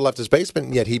 And he never left his basement,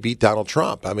 and yet he beat Donald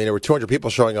Trump. I mean, there were 200 people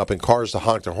showing up in cars to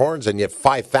honk their horns, and yet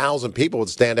 5,000 people would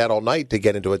stand out all night to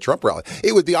get into a Trump rally.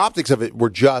 The optics of it were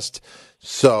just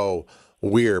so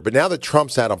weird. But now that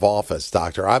Trump's out of office,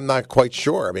 Doctor, I'm not quite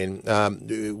sure. I mean,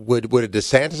 would a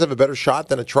DeSantis have a better shot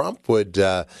than a Trump? Would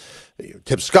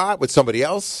Tim Scott, would somebody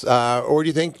else? Or do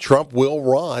you think Trump will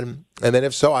run? And then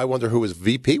if so, I wonder who his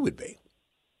VP would be.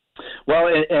 Well,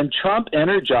 and Trump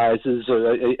energizes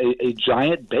a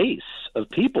giant base of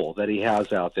people that he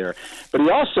has out there. But he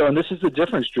also, and this is the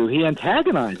difference, Drew, he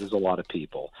antagonizes a lot of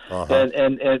people.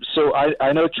 And so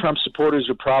I know Trump supporters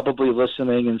are probably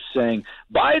listening and saying,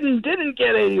 Biden didn't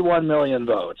get 81 million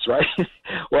votes, right?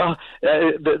 Well,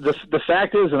 the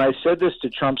fact is, and I said this to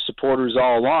Trump supporters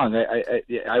all along,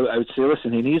 I would say,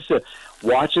 listen, he needs to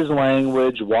watch his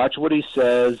language, watch what he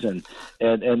says, and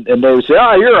they would say,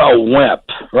 "Oh, you're a wimp,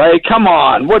 right? Come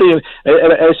on, what do you?"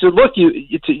 And I said, "Look, do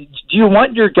you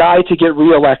want your guy to get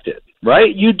reelected?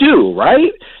 Right? You do,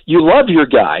 right? You love your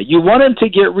guy. You want him to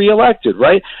get reelected,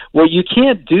 right? Well, you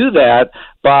can't do that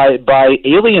by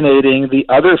alienating the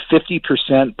other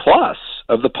 50% plus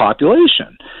of the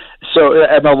population." So,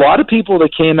 and a lot of people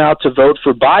that came out to vote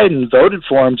for Biden voted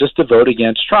for him just to vote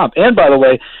against Trump. And by the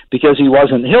way, because he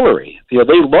wasn't Hillary. They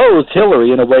loathed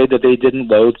Hillary in a way that they didn't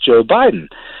loathe Joe Biden.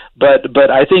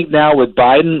 But I think now with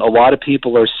Biden, a lot of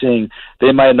people are seeing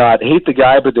they might not hate the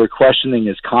guy, but they're questioning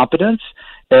his competence.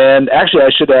 And actually, I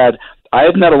should add,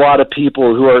 I've met a lot of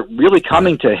people who are really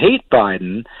coming to hate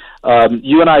Biden.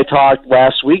 You and I talked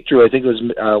last week, Drew, I think it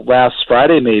was last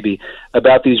Friday maybe,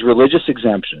 about these religious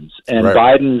exemptions and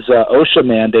Biden's OSHA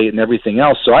mandate and everything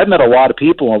else. So I've met a lot of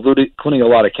people, including a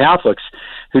lot of Catholics,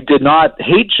 who did not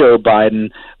hate Joe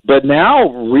Biden, but now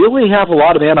really have a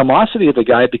lot of animosity of the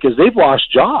guy because they've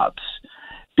lost jobs,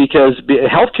 because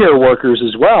healthcare workers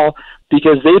as well,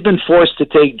 because they've been forced to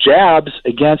take jabs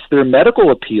against their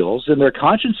medical appeals and their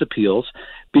conscience appeals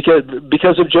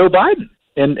because of Joe Biden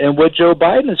and what Joe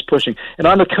Biden is pushing. And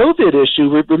on the COVID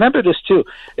issue, remember this too.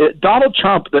 Donald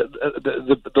Trump,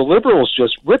 the liberals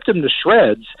just ripped him to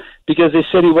shreds because they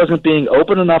said he wasn't being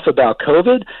open enough about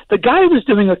COVID. The guy was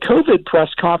doing a COVID press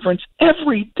conference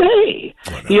every day.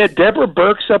 He had Deborah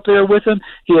Birx up there with him.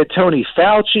 He had Tony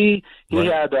Fauci. He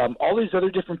had all these other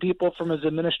different people from his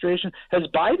administration. Has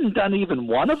Biden done even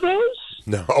one of those?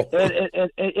 No.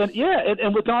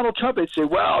 And with Donald Trump, they'd say,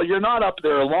 well, you're not up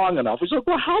there long enough. He's like,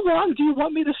 well, how long do you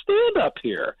want me to stand up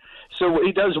here? So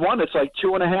he does one that's like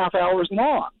 2.5 hours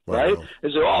long, right?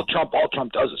 He said, all Trump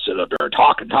does is sit up there and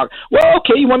talk and talk. Well,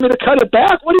 okay, you want me to cut it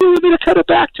back? What do you want me to cut it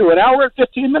back to, an hour and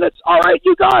 15 minutes? All right,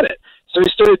 you got it. So he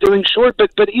started doing short,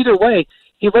 but either way,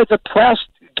 he let the press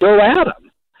go at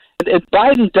him. And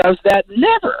Biden does that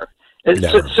never.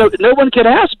 So no one can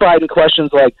ask Biden questions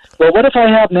like, well, what if I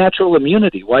have natural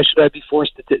immunity? Why should I be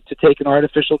forced to take an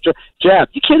artificial jab?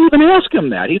 You can't even ask him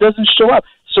that. He doesn't show up.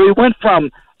 So he went from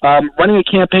running a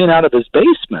campaign out of his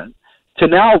basement to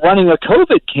now running a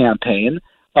COVID campaign,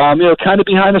 kind of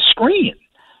behind a screen.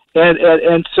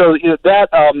 And so that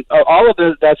all of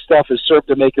that stuff has served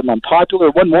to make him unpopular.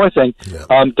 One more thing,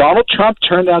 Donald Trump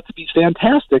turned out to be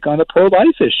fantastic on the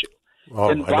pro-life issue.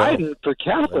 And Biden, for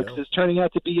Catholics, is turning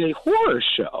out to be a horror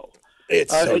show.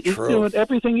 It's so he's true. Doing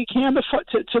everything he can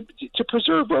to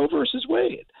preserve Roe versus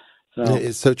Wade. So.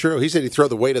 It's so true. He said he'd throw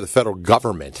the weight of the federal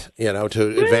government,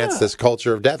 to advance this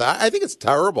culture of death. I think it's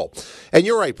terrible. And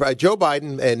you're right. Joe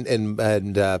Biden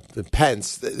and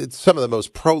Pence, it's some of the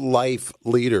most pro-life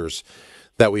leaders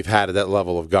that we've had at that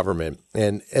level of government.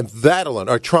 And that alone,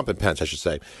 or Trump and Pence, I should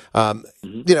say, and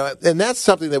that's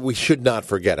something that we should not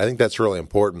forget. I think that's really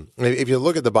important. If you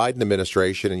look at the Biden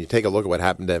administration and you take a look at what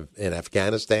happened in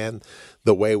Afghanistan,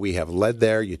 the way we have led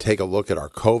there, you take a look at our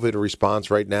COVID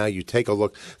response right now, you take a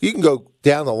look, you can go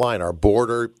down the line, our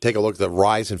border, take a look at the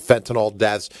rise in fentanyl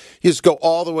deaths. You just go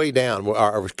all the way down,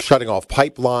 our shutting off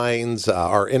pipelines,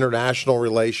 our international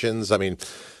relations. I mean,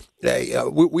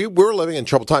 we're living in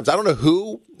troubled times. I don't know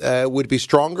who would be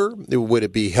stronger. Would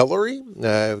it be Hillary?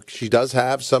 She does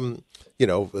have some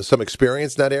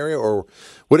experience in that area, or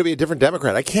would it be a different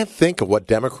Democrat? I can't think of what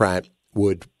Democrat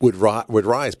would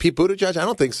rise. Pete Buttigieg? I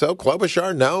don't think so.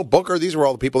 Klobuchar? No. Booker? These were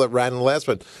all the people that ran in the last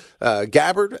one.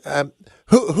 Gabbard?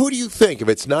 Who do you think, if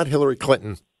it's not Hillary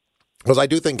Clinton? Because I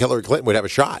do think Hillary Clinton would have a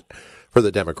shot for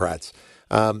the Democrats.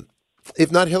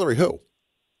 If not Hillary, who?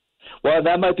 Well,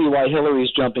 that might be why Hillary's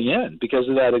jumping in, because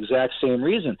of that exact same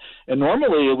reason. And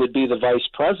normally it would be the vice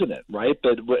president, right?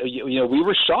 But, we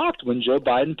were shocked when Joe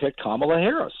Biden picked Kamala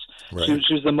Harris. Right.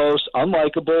 She's the most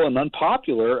unlikable and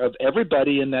unpopular of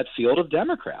everybody in that field of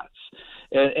Democrats.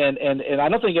 And I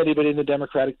don't think anybody in the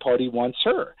Democratic Party wants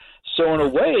her. So in a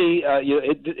way,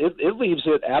 it leaves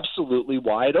it absolutely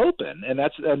wide open, and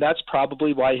that's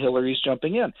probably why Hillary's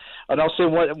jumping in. And I'll say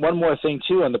one more thing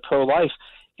too on the pro-life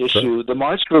issue. Sure. The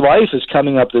March for Life is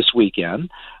coming up this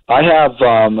weekend. I have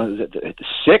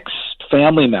 6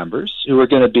 family members who are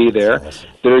going to be there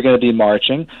that are going to be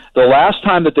marching. The last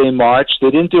time that they marched,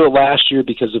 they didn't do it last year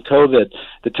because of COVID.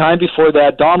 The time before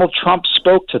that, Donald Trump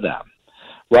spoke to them.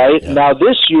 Right? Yeah. Now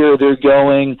this year they're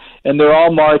going and they're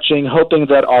all marching, hoping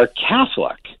that our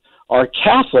Catholic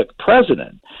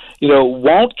president,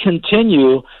 won't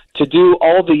continue to do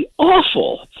all the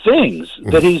awful things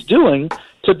that he's doing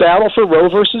to battle for Roe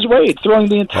versus Wade, throwing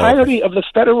the entirety of the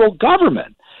federal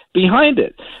government behind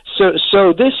it.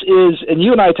 So this is, and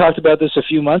you and I talked about this a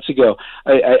few months ago.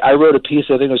 I wrote a piece,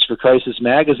 I think it was for Crisis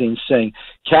Magazine, saying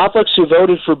Catholics who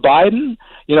voted for Biden,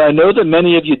 I know that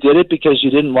many of you did it because you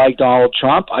didn't like Donald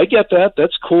Trump. I get that.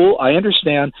 That's cool. I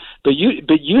understand. But you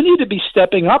need to be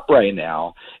stepping up right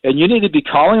now, and you need to be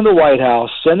calling the White House,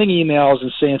 sending emails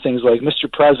and saying things like,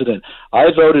 Mr. President,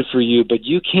 I voted for you, but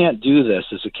you can't do this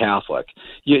as a Catholic.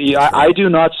 I do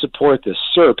not support this.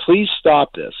 Sir, please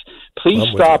stop this. Please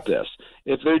stop this.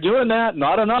 If they're doing that,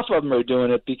 not enough of them are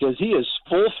doing it, because he is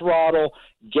full throttle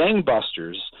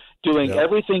gangbusters doing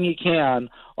everything he can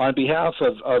on behalf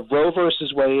of Roe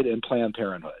versus Wade and Planned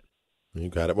Parenthood. You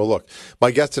got it. Well, look, my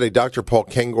guest today, Dr. Paul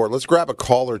Kengor. Let's grab a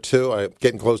call or two. I'm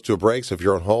getting close to a break, so if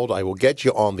you're on hold, I will get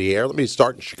you on the air. Let me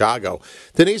start in Chicago.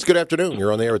 Denise, good afternoon.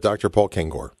 You're on the air with Dr. Paul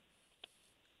Kengor.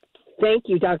 Thank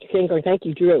you, Dr. Kengor. Thank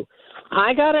you, Drew.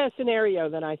 I got a scenario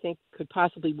that I think could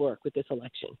possibly work with this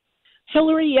election.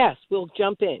 Hillary, yes, will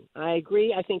jump in. I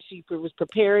agree. I think she was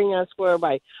preparing us for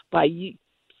by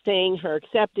saying her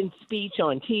acceptance speech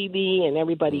on TV, and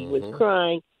everybody was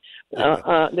crying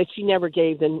that she never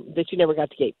got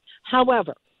to give.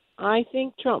 However, I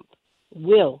think Trump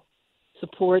will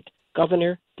support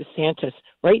Governor DeSantis.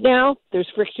 Right now, there's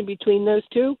friction between those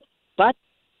two, but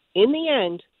in the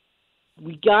end,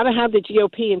 we got to have the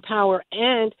GOP in power,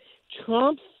 and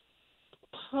Trump's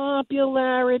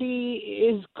popularity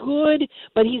is good,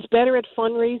 but he's better at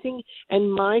fundraising,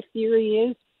 and my theory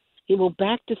is he will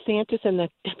back DeSantis, and the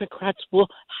Democrats will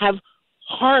have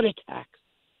heart attacks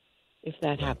if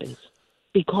that happens,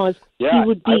 because he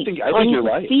would be I think you're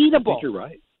right. unbeatable. I think you're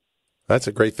right. That's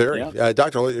a great theory. Yeah.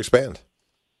 Doctor, let you expand.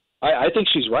 I think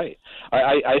she's right.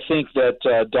 I think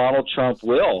that Donald Trump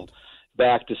will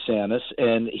back DeSantis,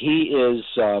 and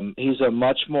he's a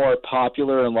much more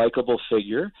popular and likable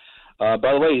figure. By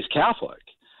the way, he's Catholic,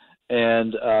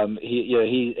 and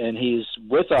he's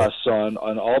with us on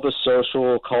all the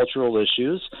social, cultural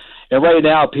issues. And right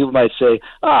now, people might say,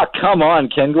 come on,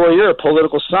 Kengor, you're a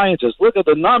political scientist. Look at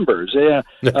the numbers.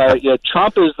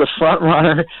 Trump is the front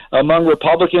runner among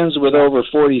Republicans with over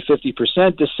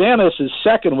 40-50%. DeSantis is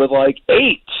second with like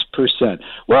 8%.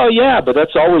 Well, yeah, but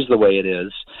that's always the way it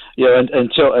is.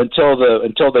 Until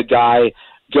the guy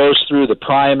goes through the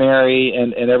primary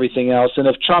and everything else. And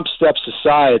if Trump steps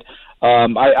aside,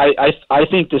 I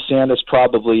think DeSantis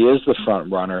probably is the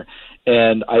front runner.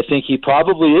 And I think he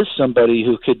probably is somebody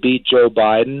who could beat Joe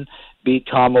Biden, beat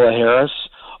Kamala Harris.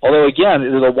 Although, again,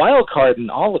 the wild card in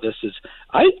all of this is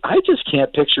I just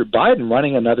can't picture Biden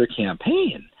running another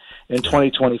campaign in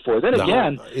 2024. Then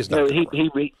again,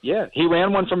 he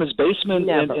ran one from his basement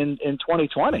in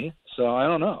 2020. So I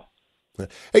don't know.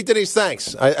 Hey, Denise,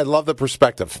 thanks. I love the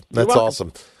perspective. That's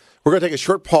awesome. We're going to take a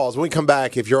short pause. When we come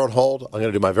back, if you're on hold, I'm going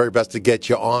to do my very best to get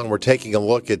you on. We're taking a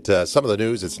look at some of the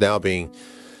news that's now being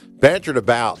bantered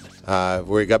about.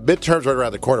 We got midterms right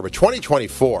around the corner, but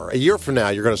 2024, a year from now,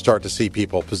 you're going to start to see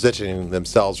people positioning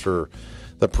themselves for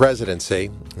the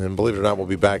presidency. And believe it or not, we'll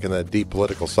be back in that deep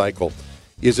political cycle.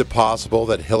 Is it possible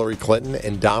that Hillary Clinton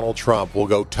and Donald Trump will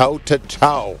go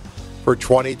toe-to-toe for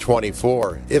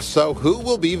 2024? If so, who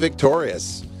will be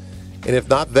victorious? And if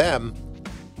not them,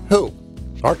 who?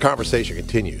 Our conversation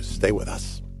continues. Stay with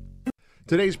us.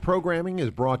 Today's programming is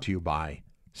brought to you by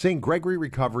St. Gregory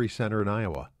Recovery Center in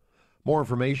Iowa. More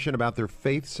information about their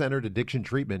faith-centered addiction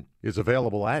treatment is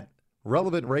available at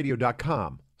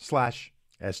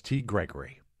relevantradio.com/St.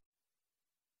 Gregory.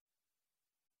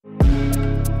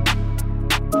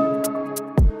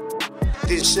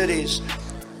 These cities,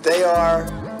 they are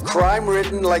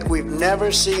crime-ridden like we've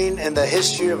never seen in the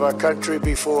history of our country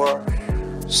before.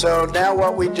 So now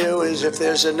what we do is, if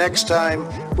there's a next time,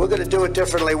 we're going to do it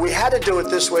differently. We had to do it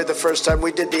this way the first time.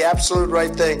 We did the absolute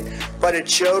right thing, but it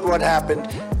showed what happened.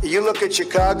 You look at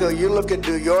Chicago, you look at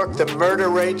New York, the murder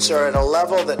rates are at a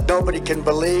level that nobody can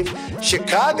believe.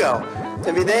 Chicago,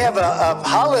 I mean, they have a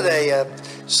holiday,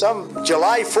 some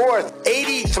July 4th,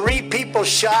 83 people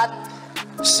shot,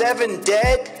 7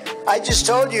 dead. I just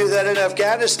told you that in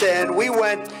Afghanistan, we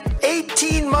went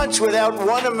 18 months without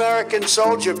one American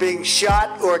soldier being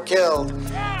shot or killed.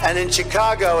 And in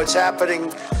Chicago, it's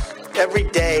happening every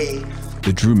day.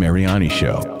 The Drew Mariani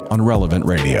Show on Relevant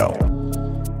Radio.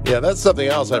 Yeah, that's something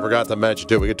else I forgot to mention,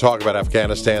 too. We could talk about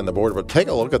Afghanistan, the border, but take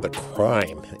a look at the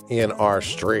crime in our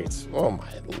streets. Oh, my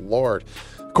Lord.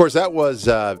 Of course, that was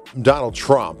Donald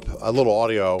Trump, a little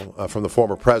audio from the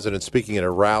former president speaking at a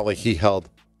rally he held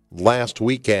last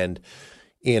weekend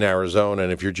in Arizona.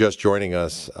 And if you're just joining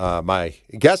us, my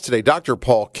guest today, Dr.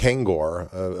 Paul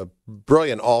Kengor, a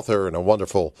brilliant author and a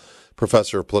wonderful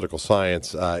professor of political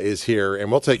science, is here.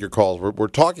 And we'll take your calls. We're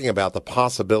talking about the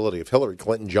possibility of Hillary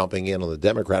Clinton jumping in on the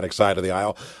Democratic side of the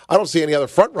aisle. I don't see any other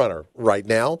front runner right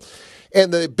now.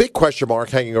 And the big question mark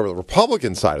hanging over the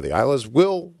Republican side of the aisle is,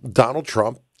 will Donald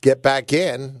Trump get back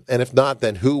in? And if not,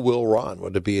 then who will run?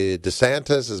 Would it be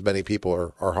DeSantis, as many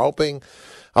people are hoping?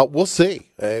 We'll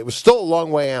see. It was still a long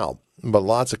way out, but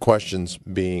lots of questions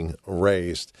being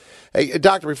raised. Hey,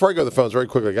 Doctor, before I go to the phones, very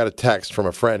quickly, I got a text from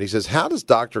a friend. He says, how does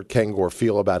Dr. Kengor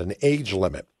feel about an age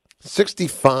limit?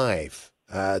 65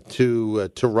 to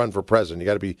run for president. You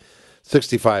got to be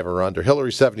 65 or under.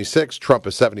 Hillary 76, Trump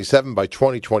is 77. By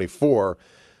 2024,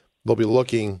 they'll be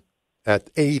looking at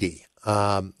 80.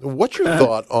 What's your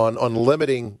thought on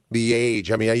limiting the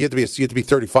age? I mean, you have to be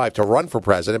 35 to run for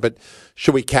president, but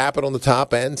should we cap it on the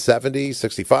top end, 70,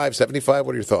 65, 75?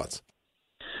 What are your thoughts?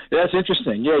 That's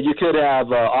interesting. Yeah, you could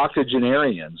have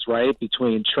octogenarians, right,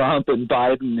 between Trump and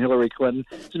Biden and Hillary Clinton.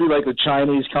 It'd be like the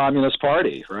Chinese Communist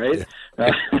Party, right?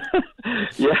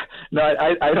 Yeah. No,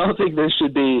 I don't think there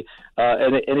should be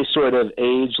any sort of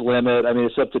age limit. I mean,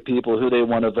 it's up to people who they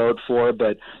want to vote for.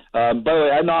 But by the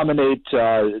way, I nominate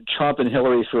Trump and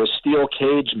Hillary for a steel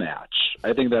cage match.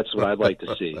 I think that's what I'd like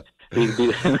to see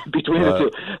between the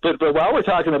two. But while we're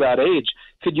talking about age,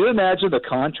 could you imagine the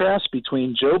contrast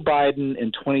between Joe Biden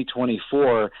in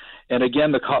 2024 and,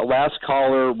 again, the last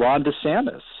caller, Ron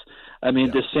DeSantis? I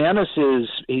mean, DeSantis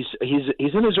he's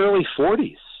in his early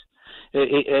 40s.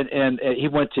 And he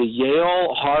went to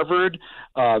Yale, Harvard,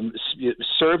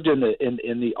 served in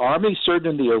the Army, served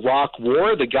in the Iraq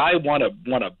War. The guy won a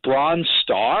Bronze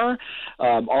Star,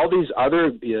 all these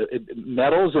other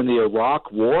medals in the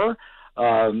Iraq War.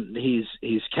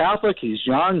 He's Catholic. He's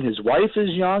young. His wife is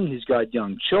young. He's got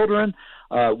young children.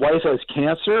 Wife has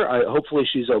cancer. Hopefully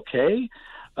she's okay.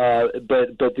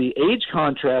 But the age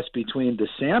contrast between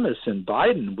DeSantis and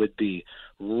Biden would be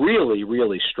really,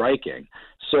 really striking.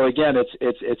 So again,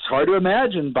 it's hard to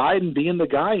imagine Biden being the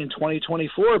guy in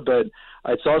 2024, but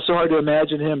it's also hard to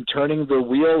imagine him turning the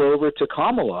wheel over to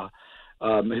Kamala,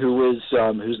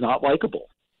 who's not likable.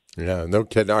 Yeah, no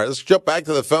kidding. All right, let's jump back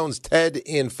to the phones. Ted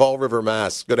in Fall River,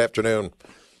 Mass. Good afternoon.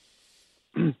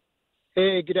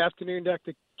 Hey, good afternoon,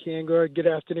 Dr. Kengor. Good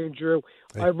afternoon, Drew.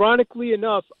 Hey. Ironically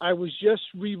enough, I was just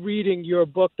rereading your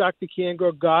book, Dr.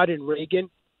 Kengor, God and Reagan.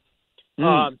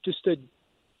 Just a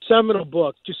seminal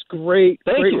book, just great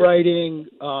writing.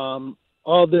 All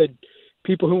the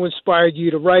people who inspired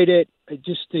you to write it,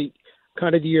 just the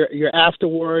kind of your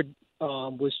afterword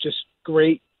was just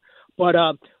great. But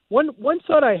one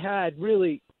thought I had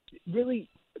really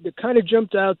that kind of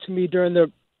jumped out to me during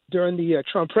the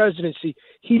Trump presidency,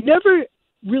 he never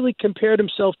really compared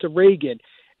himself to Reagan.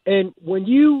 And when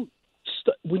you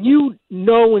when you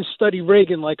know and study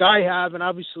Reagan like I have, and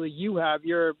obviously you have,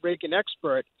 you're a Reagan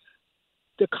expert,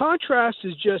 the contrast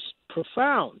is just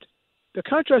profound. The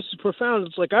contrast is profound.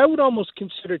 It's like I would almost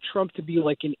consider Trump to be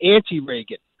like an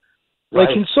anti-Reagan. Like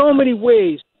in so many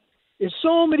ways, he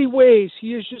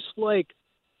is just like,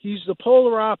 he's the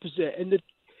polar opposite.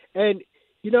 And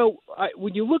you know,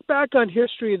 when you look back on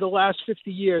history of the last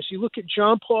 50 years, you look at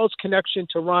John Paul's connection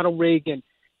to Ronald Reagan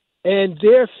and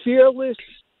their fearlessness,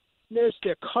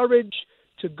 their courage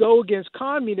to go against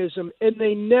communism, and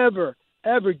they never,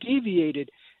 ever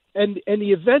deviated. And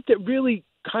the event that really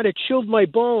kind of chilled my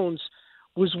bones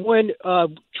was when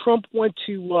Trump went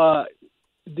to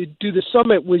do the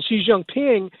summit with Xi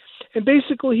Jinping, and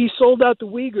basically he sold out the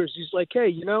Uyghurs. He's like, hey,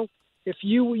 you know, if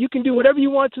you can do whatever you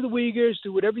want to the Uyghurs,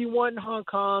 do whatever you want in Hong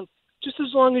Kong, just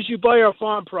as long as you buy our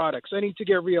farm products. I need to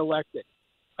get reelected.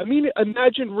 I mean,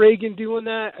 imagine Reagan doing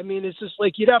that. I mean, it's just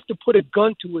like you'd have to put a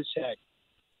gun to his head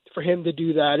for him to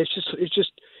do that.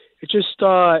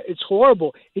 It's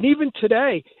horrible. And even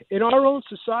today, in our own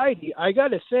society, I got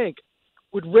to think,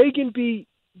 would Reagan be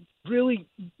really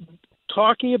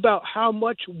talking about how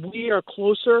much we are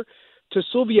closer to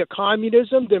Soviet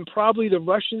communism than probably the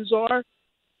Russians are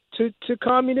to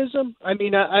communism? I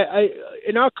mean, I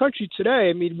in our country today,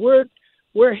 I mean,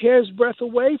 we're a hair's breadth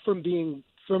away from being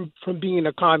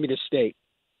a communist state.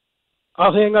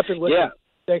 I'll hang up and listen. Yeah.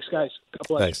 Thanks, guys. God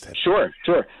bless. Thanks, Ted. Sure.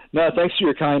 No, thanks for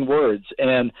your kind words.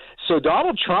 And so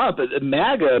Donald Trump,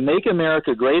 MAGA, Make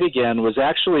America Great Again, was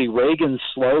actually Reagan's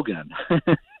slogan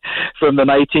from the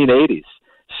 1980s.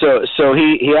 So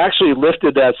he actually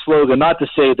lifted that slogan, not to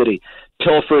say that he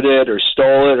pilfered it or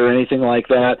stole it or anything like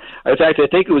that. In fact, I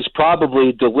think it was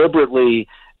probably deliberately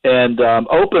and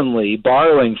openly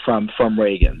borrowing from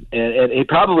Reagan. And he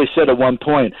probably said at one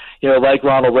point, you know, like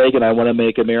Ronald Reagan, I want to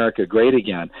make America great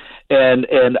again. And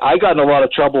I got in a lot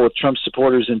of trouble with Trump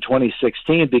supporters in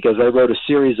 2016 because I wrote a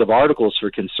series of articles for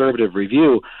Conservative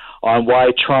Review on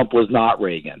why Trump was not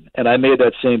Reagan. And I made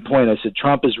that same point. I said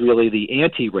Trump is really the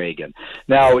anti-Reagan.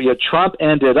 Now, you know, Trump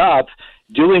ended up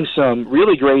doing some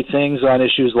really great things on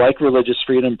issues like religious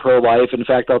freedom, pro-life. In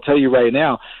fact, I'll tell you right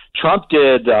now, Trump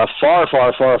did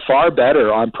far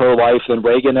better on pro-life than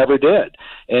Reagan ever did.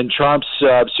 And Trump's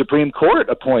Supreme Court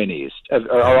appointees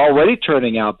are already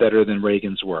turning out better than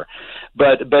Reagan's were.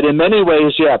 But in many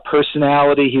ways, yeah,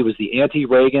 personality, he was the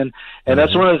anti-Reagan. And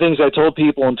that's one of the things I told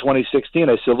people in 2016.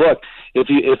 I said, look,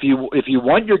 if you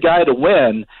want your guy to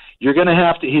win, he's going to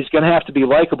have to be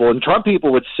likable. And Trump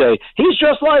people would say, he's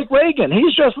just like Reagan.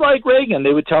 He's just like Reagan.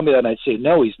 They would tell me that, and I'd say,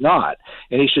 no, he's not.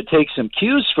 And he should take some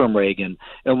cues from Reagan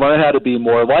and learn how to be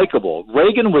more likable.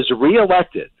 Reagan was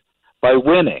reelected by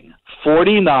winning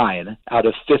 49 out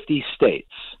of 50 states.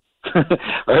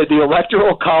 Right, the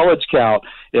Electoral College count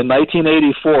in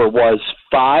 1984 was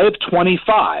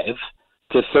 525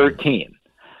 to 13.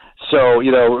 So,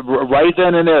 you know, right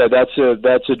then and there, that's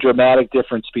a dramatic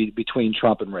difference between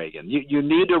Trump and Reagan. You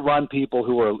need to run people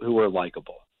who are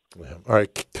likable. Yeah. All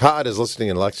right, Todd is listening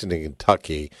in Lexington,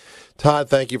 Kentucky. Todd,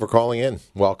 thank you for calling in.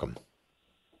 Welcome.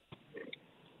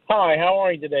 Hi, how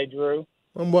are you today, Drew?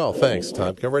 I'm well, thanks,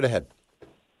 Todd. Go right ahead.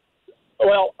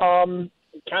 Well,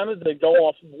 kind of to go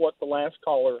off of what the last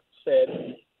caller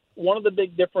said, one of the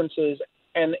big differences,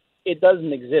 and it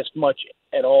doesn't exist much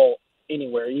at all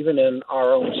anywhere, even in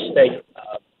our own state,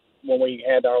 when we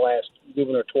had our last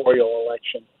gubernatorial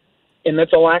election, and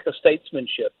that's a lack of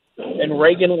statesmanship. And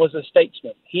Reagan was a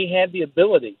statesman. He had the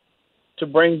ability to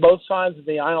bring both sides of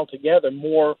the aisle together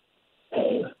more.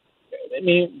 I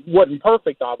mean, wasn't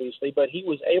perfect, obviously, but he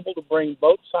was able to bring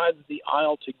both sides of the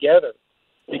aisle together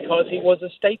because he was a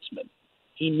statesman.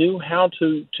 He knew how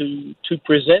to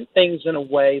present things in a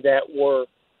way that were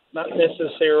not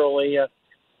necessarily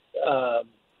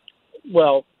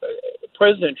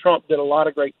President Trump did a lot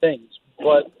of great things,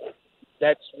 but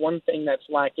that's one thing that's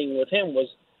lacking with him was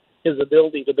his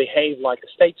ability to behave like a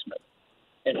statesman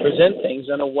and present things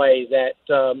in a way that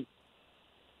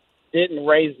didn't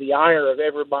raise the ire of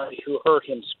everybody who heard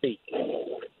him speak.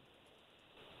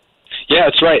 Yeah,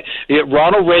 that's right.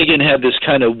 Ronald Reagan had this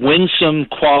kind of winsome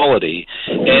quality,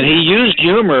 and he used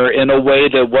humor in a way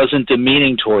that wasn't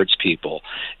demeaning towards people.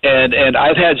 And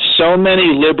I've had so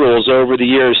many liberals over the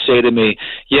years say to me,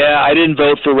 yeah, I didn't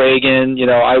vote for Reagan. You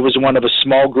know, I was one of a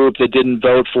small group that didn't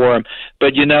vote for him.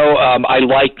 But, you know, I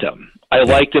liked him. I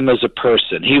liked him as a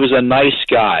person. He was a nice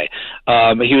guy.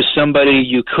 He was somebody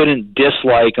you couldn't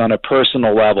dislike on a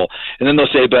personal level. And then they'll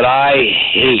say, but I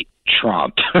hate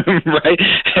Trump, right?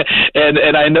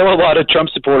 And I know a lot of Trump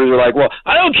supporters are like, well,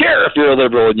 I don't care if you're a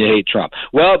liberal and you hate Trump.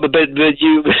 Well, but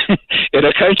you, in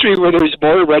a country where there's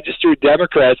more registered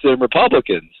Democrats than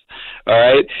Republicans, All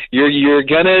right, you're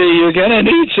gonna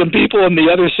need some people on the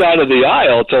other side of the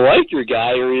aisle to like your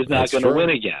guy, or he's not going to win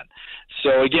again.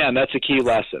 So again, that's a key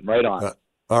lesson. Right on.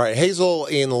 All right, Hazel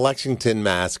in Lexington,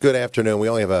 Mass. Good afternoon. We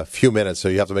only have a few minutes, so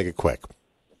you have to make it quick.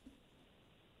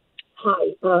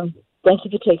 Hi. Thank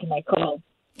you for taking my call.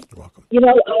 You're welcome. You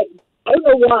know, I don't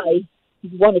know why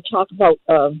you want to talk about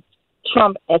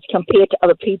Trump as compared to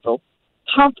other people.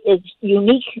 Trump is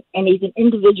unique, and he's an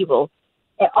individual.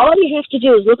 And all you have to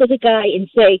do is look at the guy and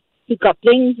say, he got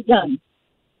things done.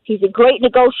 He's a great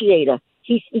negotiator.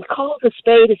 He calls a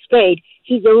spade.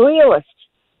 He's a realist.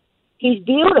 He's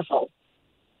beautiful.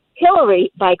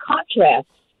 Hillary, by contrast,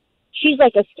 she's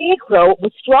like a scarecrow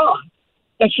with straw.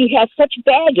 And she has such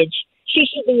baggage. She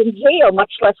should be in jail,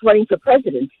 much less running for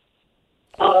president.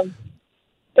 So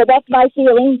that's my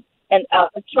feeling. And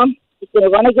Trump is going to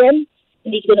run again,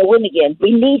 and he's going to win again.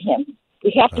 We need him.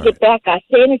 We have to get back our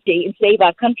sanity and save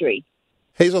our country.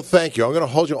 Hazel, thank you. I'm going to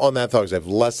hold you on that thought because I have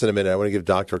less than a minute. I want to give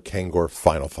Dr. Kengor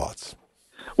final thoughts.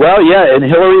 Well, yeah, and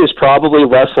Hillary is probably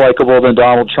less likable than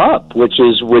Donald Trump, which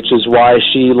is why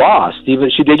she lost. Even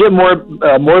she did get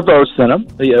more votes than him,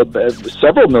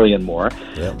 several million more,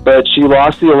 but she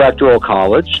lost the Electoral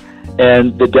College,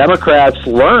 and the Democrats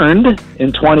learned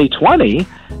in 2020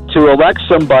 to elect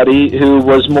somebody who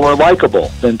was more likable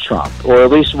than Trump, or at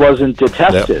least wasn't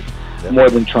detested more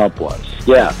than Trump was.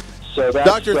 Yeah. So that's,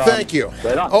 Doctor, thank you.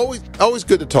 Right on. Always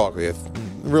good to talk with you.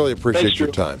 Really appreciate Thanks, your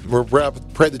Drew. time. We'll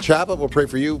pray the chaplet. We'll pray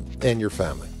for you and your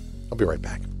family. I'll be right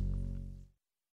back.